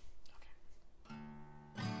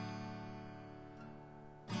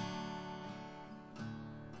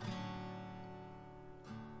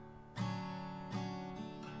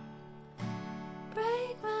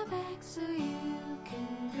 Break my back so you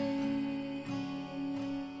can breathe.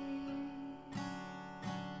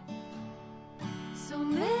 So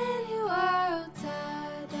many worlds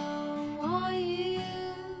I don't want you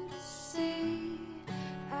to see.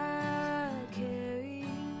 I carry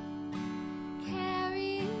you,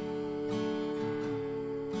 carry you,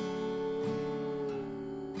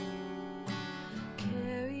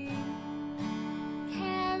 carry you,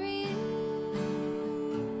 carry you.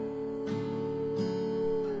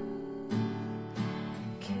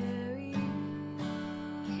 Carry you,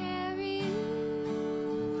 carry you.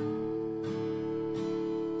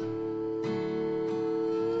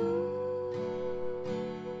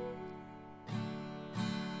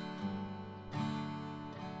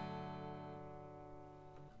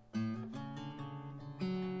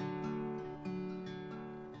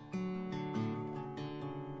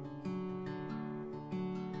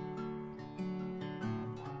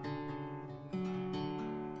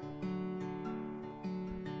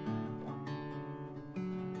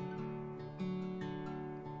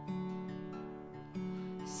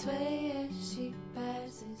 Sway as she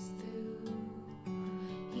passes through.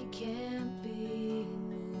 He can't be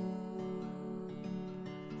moved.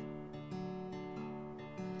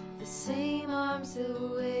 The same arms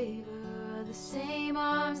that wave are the same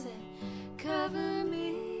arms that cover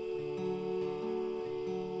me.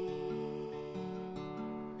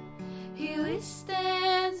 He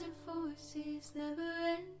withstands her force, he's never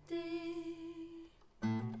ending.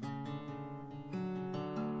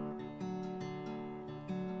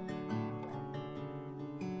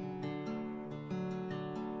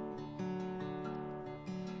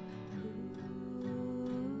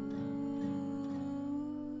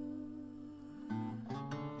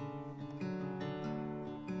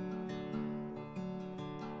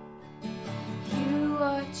 You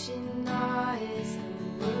watch in eyes and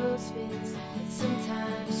the world spins, but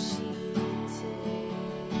sometimes she takes.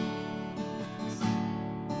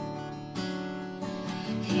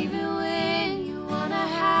 Even when you wanna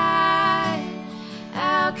hide,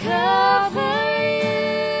 I'll cover you.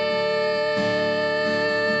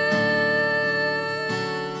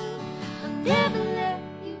 I'll never let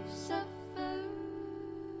you suffer.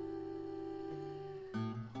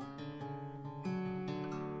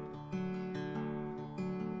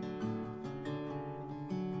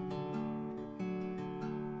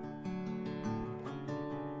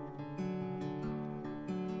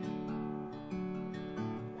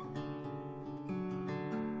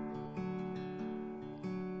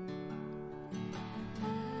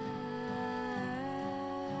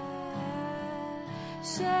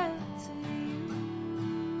 Shelter you.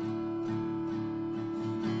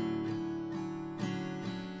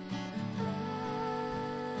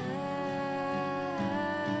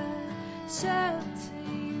 Shelter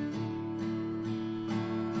you.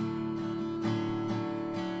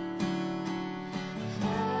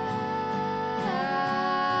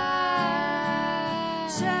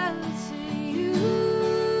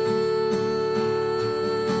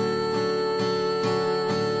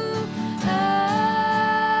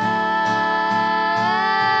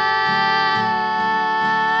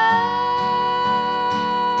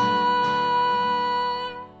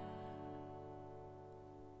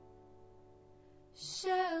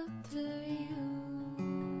 Shelter you.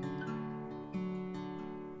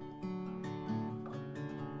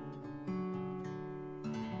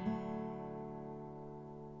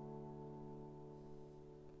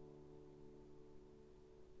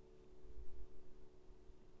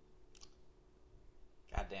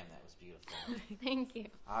 God damn, that was beautiful. Thank you.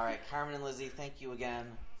 All right, Carmen and Lizzy, thank you again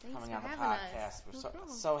for Thanks coming for on the having us. podcast. We're No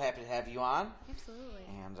problem. so happy to have you on. Absolutely.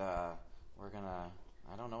 And we're going to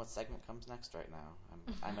I don't know what segment comes next right now.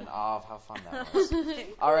 I'm in awe of how fun that was.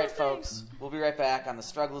 All right, folks. We'll be right back on the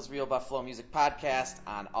Struggle is Real Buffalo Music Podcast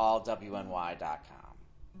on allwny.com.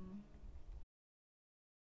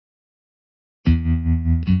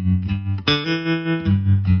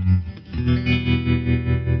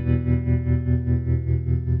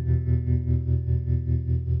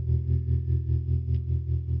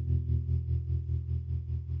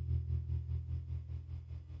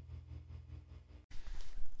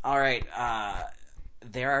 All right,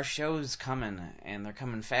 there are shows coming, and they're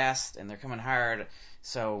coming fast, and they're coming hard,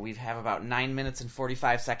 so we have about 9 minutes and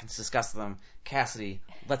 45 seconds to discuss them. Cassidy,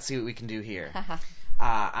 let's see what we can do here.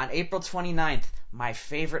 On April 29th, my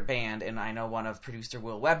favorite band, and I know one of producer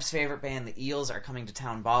Will Webb's favorite band, the Eels, are coming to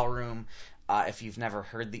Town Ballroom. If you've never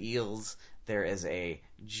heard the Eels, there is a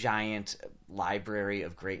giant library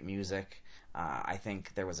of great music. I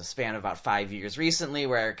think there was a span of about 5 years recently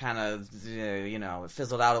where it kind of, it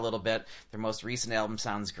fizzled out a little bit. Their most recent album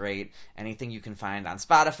sounds great. Anything you can find on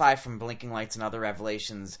Spotify from Blinking Lights and Other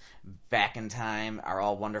Revelations back in time are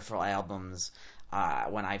all wonderful albums.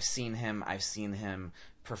 When I've seen him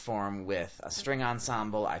perform with a string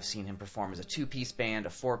ensemble. I've seen him perform as a 2-piece band, a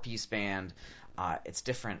 4-piece band. It's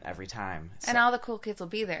different every time. So, and all the cool kids will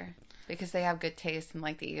be there because they have good taste and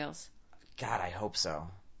like the Eels. God, I hope so.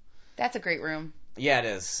 That's a great room. Yeah, it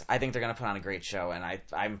is. I think they're going to put on a great show, and I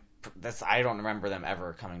don't remember them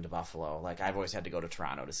ever coming to Buffalo. Like, I've always had to go to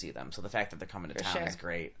Toronto to see them, so the fact that they're coming to town is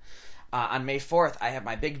great. On May 4th, I have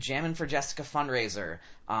my big Jammin' for Jessica fundraiser.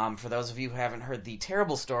 For those of you who haven't heard the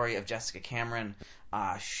terrible story of Jessica Cameron,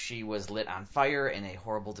 she was lit on fire in a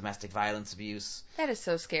horrible domestic violence abuse. That is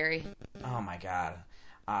so scary. Oh, my God.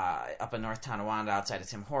 Up in North Tonawanda outside of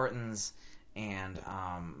Tim Hortons. And,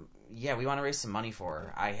 we want to raise some money for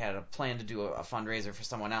her. I had a plan to do a fundraiser for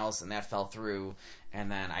someone else, and that fell through.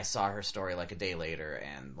 And then I saw her story like a day later,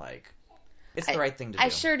 and, it's the right thing to do. I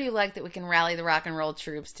sure do like that we can rally the rock and roll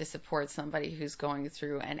troops to support somebody who's going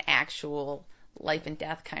through an actual life and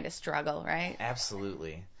death kind of struggle, right?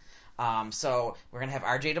 Absolutely. So we're going to have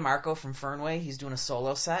RJ DeMarco from Fernway. He's doing a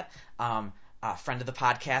solo set. A friend of the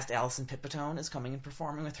podcast, Allison Pitpatone, is coming and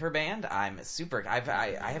performing with her band. I'm super.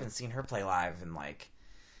 I haven't seen her play live in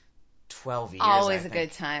 12 years. Always a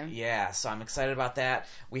good time. Yeah, so I'm excited about that.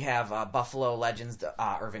 We have Buffalo legends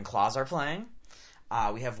Irving Claus are playing.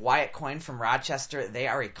 We have Wyatt Coyne from Rochester. They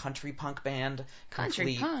are a country punk band.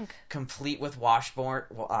 Complete with washboard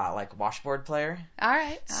player. All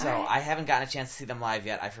right. So I haven't gotten a chance to see them live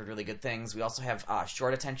yet. I've heard really good things. We also have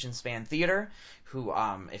Short Attention Span Theater, who,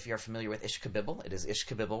 if you're familiar with Ish Kabibble, it is Ish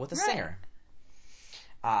Kabibble with a singer.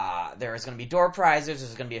 There is going to be door prizes.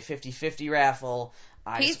 There's going to be a 50-50 raffle.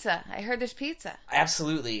 Pizza. I heard there's pizza.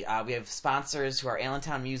 Absolutely. We have sponsors who are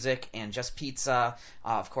Allentown Music and Just Pizza.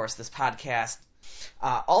 Of course, this podcast.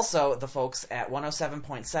 Also, the folks at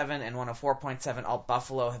 107.7 and 104.7 Alt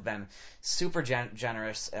Buffalo have been super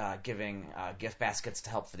generous giving gift baskets to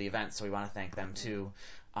help for the event, so we want to thank them too.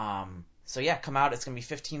 Come out. It's going to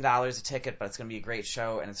be $15 a ticket, but it's going to be a great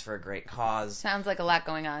show, and it's for a great cause. Sounds like a lot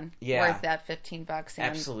going on. Yeah. Worth that $15 and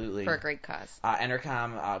absolutely. For a great cause.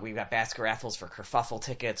 Entercom, we've got basket raffles for kerfuffle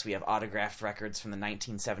tickets. We have autographed records from the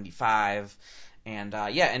 1975. And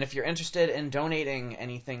and if you're interested in donating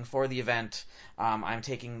anything for the event, I'm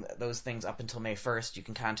taking those things up until May 1st. You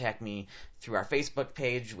can contact me through our Facebook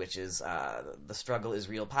page, which is The Struggle is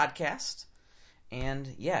Real Podcast. And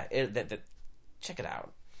check it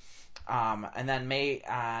out. And then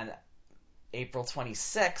on April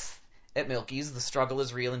 26th at Milky's, The Struggle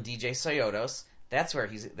is Real and DJ Soyotos. That's where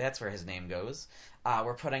his name goes.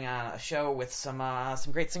 We're putting on a show with some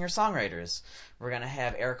great singer-songwriters. We're going to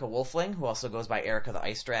have Erica Wolfling, who also goes by Erica the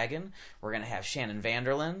Ice Dragon. We're going to have Shannon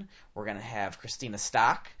Vanderlyn. We're going to have Christina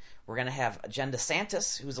Stock. We're going to have Jen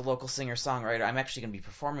DeSantis, who's a local singer-songwriter. I'm actually going to be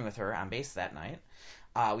performing with her on bass that night.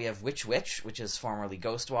 We have Witch, which is formerly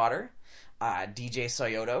Ghostwater. DJ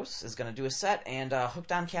Soyotos is going to do a set, and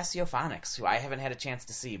Hooked on Cassiophonics, who I haven't had a chance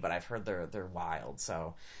to see, but I've heard they're wild.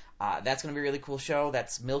 So that's going to be a really cool show.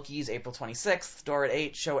 That's Milky's, April 26th. Door at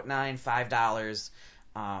 8, show at 9, $5.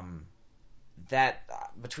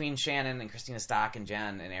 Between Shannon and Christina Stock and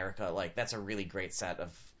Jen and Erica, that's a really great set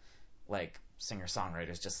of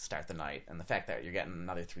singer-songwriters just to start the night. And the fact that you're getting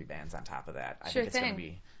another 3 bands on top of that, I think it's going to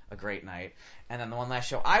be a great night. And then the one last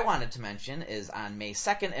show I wanted to mention is on May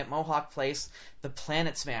 2nd at Mohawk Place, the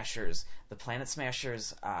Planet Smashers. The Planet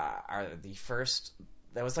Smashers are the first...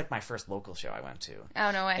 That was my first local show I went to.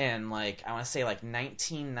 Oh, no way. And I want to say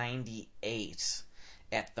 1998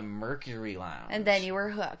 at the Mercury Lounge. And then you were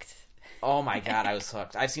hooked. Oh my God, I was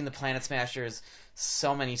hooked. I've seen the Planet Smashers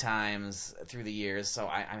so many times through the years, so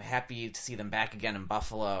I'm happy to see them back again in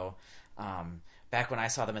Buffalo. Back when I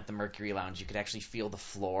saw them at the Mercury Lounge, you could actually feel the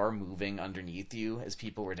floor moving underneath you as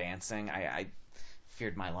people were dancing. I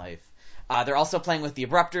feared my life. They're also playing with the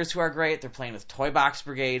Abrupters, who are great. They're playing with Toy Box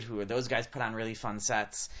Brigade, who are those guys put on really fun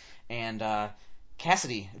sets. And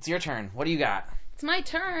Cassidy, it's your turn. What do you got? It's my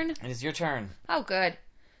turn. It is your turn. Oh, good.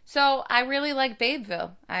 So I really like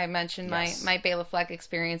Babeville. I mentioned my Bela Fleck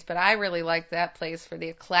experience, but I really like that place for the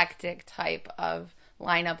eclectic type of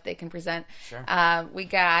lineup they can present. Sure. We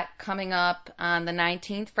got coming up on the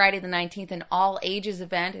 19th, Friday the 19th, an all-ages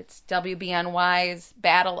event. It's WBNY's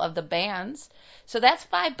Battle of the Bands. So that's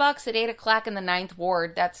 $5 at 8 o'clock in the 9th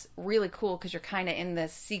Ward. That's really cool because you're kind of in the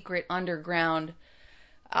secret underground,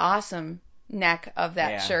 awesome neck of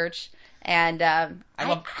that church. And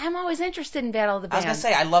I'm always interested in Battle of the Bands. I was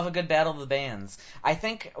going to say, I love a good Battle of the Bands. I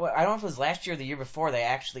don't know if it was last year or the year before, they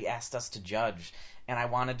actually asked us to judge, and I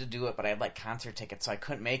wanted to do it, but I had, concert tickets, so I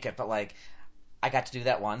couldn't make it, but, I got to do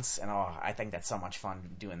that once, and, I think that's so much fun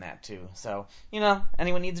doing that, too. So,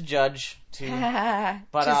 anyone needs a judge, too.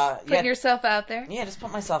 But, just putting yourself out there. Yeah, just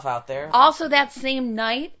put myself out there. Also that same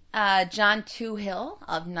night, John Toohill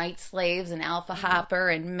of Night Slaves and Alpha Hopper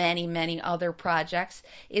and many, many other projects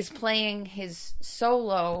is playing his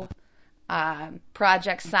solo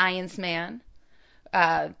project Science Man.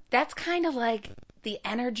 That's kind of like the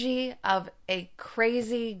energy of a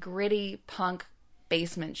crazy, gritty punk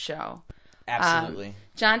basement show. Absolutely.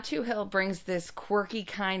 John Toohill brings this quirky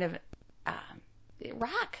kind of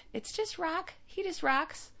rock. It's just rock. He just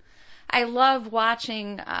rocks. I love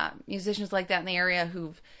watching musicians like that in the area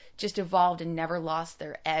who've just evolved and never lost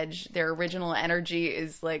their edge. Their original energy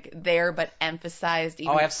is there, but emphasized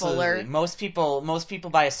even absolutely. fuller. Most people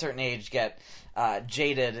by a certain age get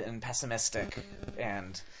jaded and pessimistic,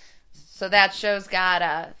 and so that show's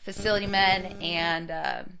got Facility Men and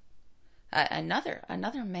another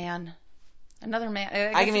man. I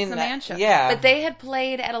guess it's the Man Show. Yeah. But they had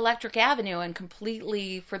played at Electric Avenue and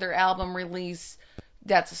completely for their album release.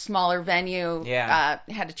 That's a smaller venue. Yeah.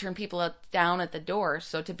 Had to turn people down at the door.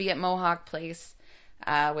 So to be at Mohawk Place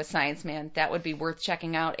with Science Man, that would be worth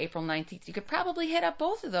checking out April 19th. You could probably hit up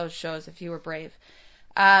both of those shows if you were brave.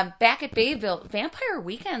 Back at Babeville, Vampire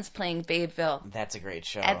Weekend's playing Babeville. That's a great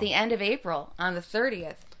show. At the end of April on the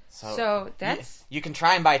 30th. So that's... You can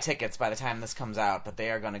try and buy tickets by the time this comes out, but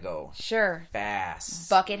they are going to go fast.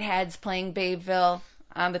 Buckethead's playing Babeville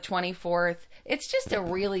on the 24th. It's just a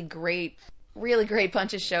really great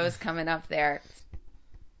bunch of shows coming up there.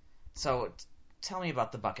 So tell me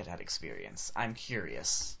about the Buckethead experience. I'm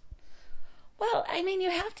curious. Well,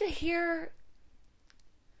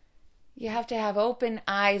 you have to have open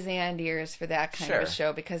eyes and ears for that kind of a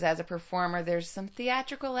show, because as a performer, there's some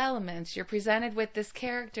theatrical elements. You're presented with this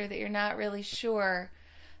character that you're not really sure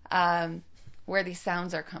where these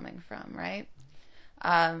sounds are coming from, right?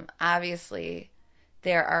 Obviously,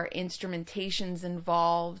 there are instrumentations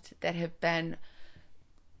involved that have been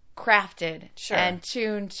crafted and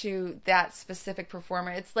tuned to that specific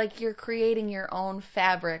performer. It's like you're creating your own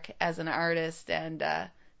fabric as an artist, and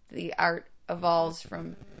the art evolves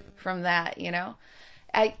from that,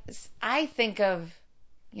 I think of,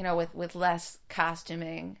 with less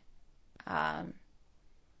costuming, kind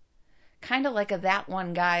of like a That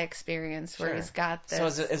One Guy experience where he's got this. So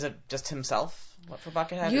is it just himself for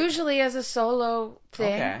Buckethead? Usually as a solo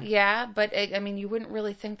thing, okay. But you wouldn't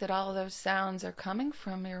really think that all of those sounds are coming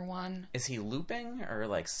from your one. Is he looping or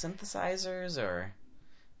synthesizers or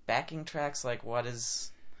backing tracks? What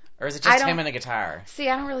is... Or is it just him and a guitar? See,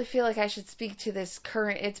 I don't really feel like I should speak to this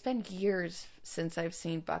current... It's been years since I've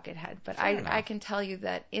seen Buckethead, but I can tell you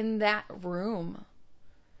that in that room,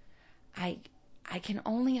 I can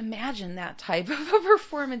only imagine that type of a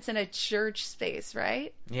performance in a church space,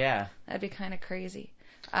 right? Yeah. That'd be kind of crazy.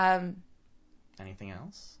 Anything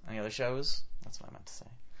else? Any other shows? That's what I meant to say.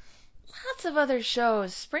 Lots of other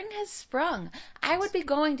shows. Spring has sprung. I would be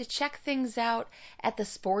going to check things out at the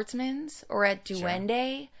Sportsman's or at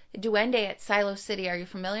Duende. Duende at Silo City. Are you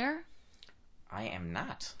familiar? I am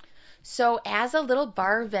not. So as a little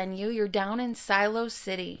bar venue, you're down in Silo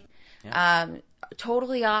City. Yeah.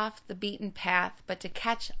 Totally off the beaten path, but to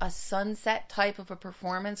catch a sunset type of a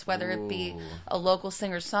performance, whether it be a local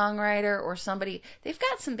singer-songwriter or somebody. They've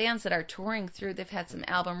got some bands that are touring through. They've had some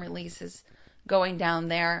album releases going down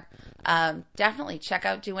there. Definitely check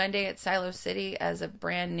out Duende at Silo City as a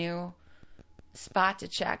brand new spot to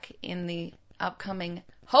check in the upcoming,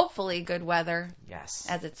 hopefully good weather. Yes.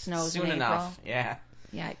 As it snows soon in enough. April. Yeah.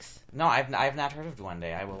 Yikes. No, I've not heard of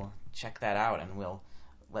Duende. I will check that out, and we'll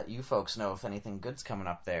let you folks know if anything good's coming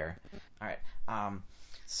up there. All right.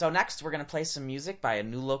 So next, we're going to play some music by a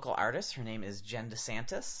new local artist. Her name is Jen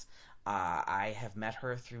DeSantis. I have met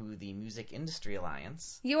her through the Music Industry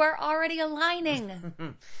Alliance. You are already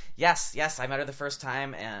aligning. Yes, I met her the first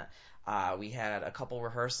time, and we had a couple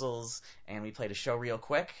rehearsals, and we played a show real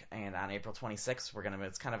quick. And on April 26th,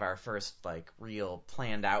 it's kind of our first real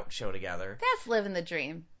planned out show together. That's living the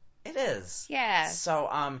dream. It is. Yeah.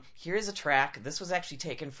 So here's a track. This was actually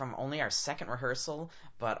taken from only our second rehearsal,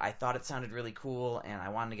 but I thought it sounded really cool, and I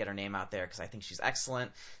wanted to get her name out there because I think she's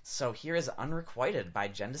excellent. So here is Unrequited by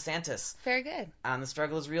Jen DeSantis. Very good. On the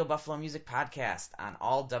Struggle is Real Buffalo Music Podcast on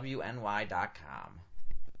allwny.com.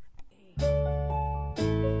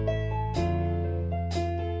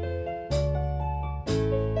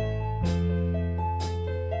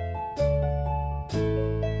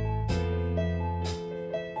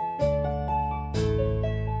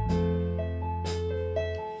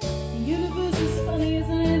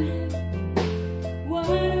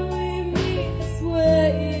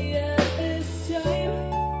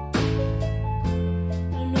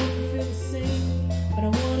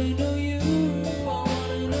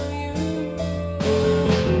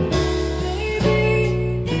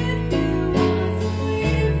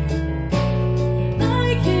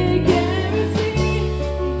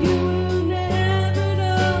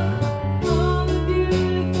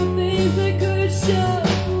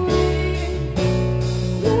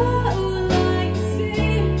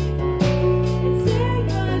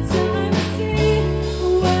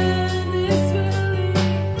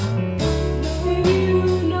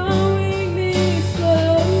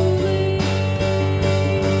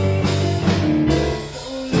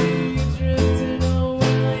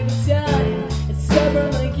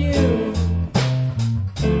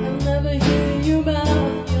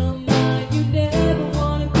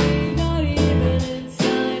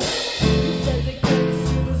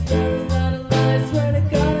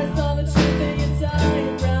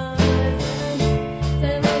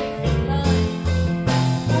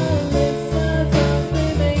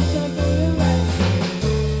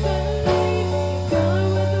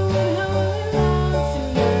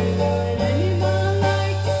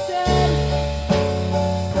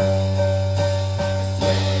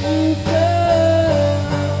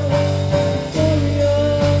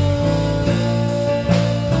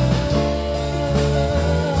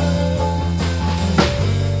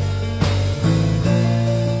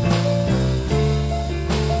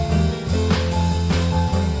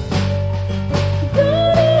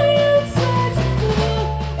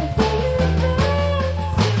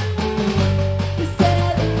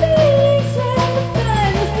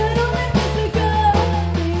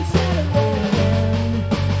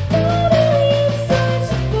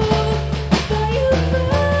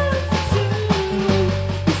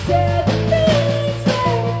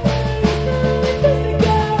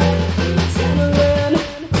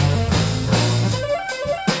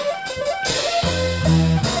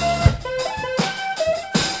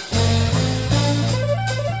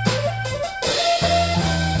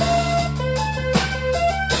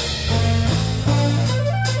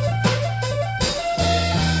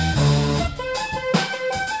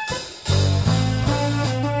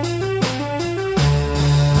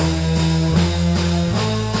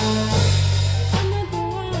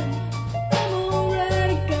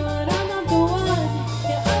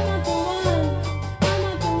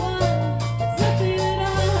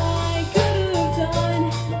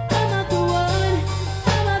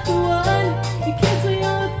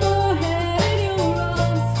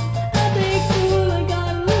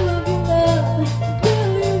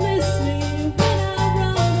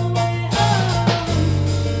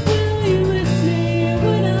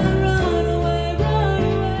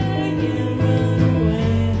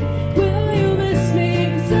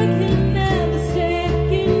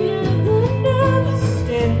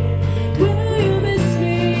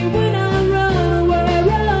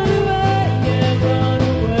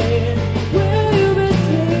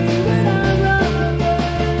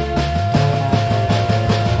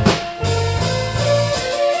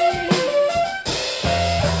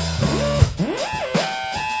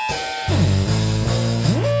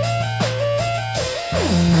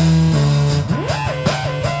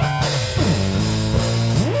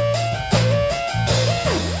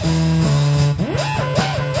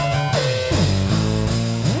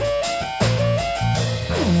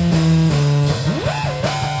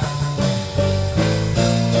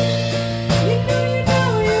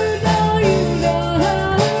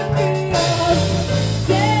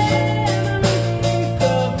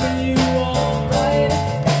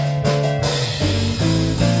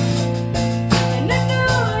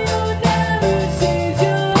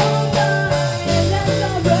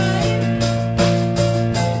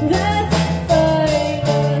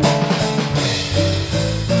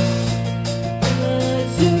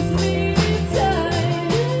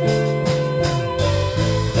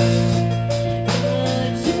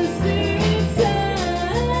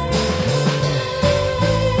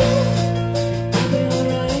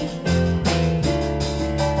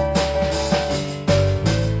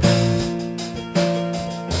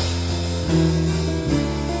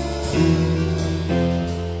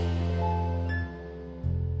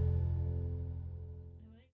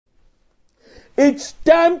 It's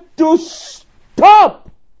time to stop!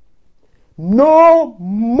 No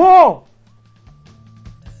more!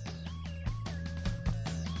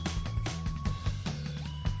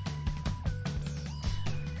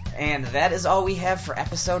 And that is all we have for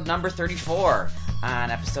episode number 34.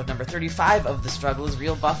 On episode number 35 of the Struggle is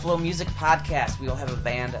Real Buffalo Music Podcast, we will have a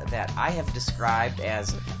band that I have described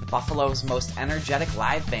as Buffalo's most energetic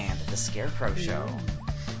live band, the Scarecrow Show.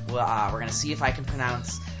 Well, we're going to see if I can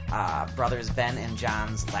pronounce brothers Ben and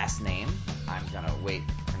John's last name. I'm going to wait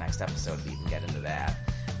for next episode so we can get into that.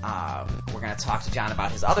 We're going to talk to John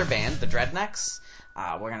about his other band, the Dreadnecks.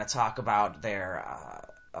 We're going to talk about their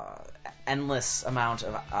endless amount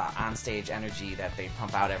of onstage energy that they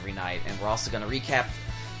pump out every night, and we're also going to recap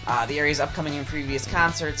the area's upcoming and previous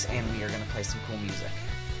concerts, and we are going to play some cool music.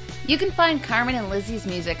 You can find Carmen and Lizzy's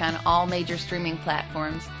music on all major streaming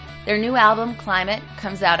platforms. Their new album, Climate,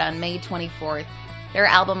 comes out on May 24th. Their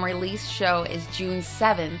album release show is June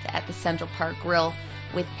 7th at the Central Park Grill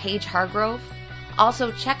with Paige Hargrove.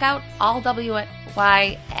 Also, check out All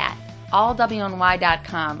WNY at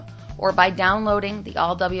allwny.com or by downloading the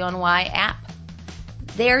All WNY app.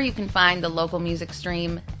 There you can find the local music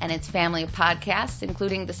stream and its family of podcasts,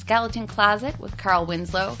 including The Skeleton Closet with Carl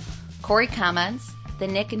Winslow, Corey Comments, The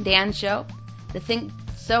Nick and Dan Show, The Think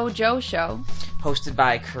So Joe Show, hosted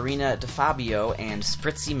by Karina DeFabio and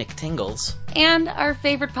Spritzy McTingles, and our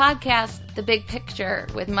favorite podcast, The Big Picture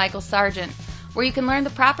with Michael Sargent, where you can learn the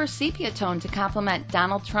proper sepia tone to complement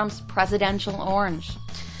Donald Trump's presidential orange.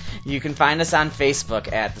 You can find us on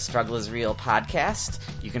Facebook at The Struggle is Real Podcast.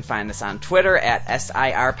 You can find us on Twitter at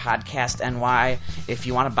SIR Podcast NY. If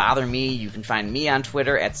you want to bother me, you can find me on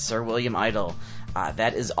Twitter at Sir William Idle.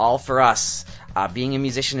 That is all for us. Being a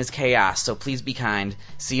musician is chaos, so please be kind.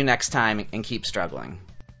 See you next time and keep struggling.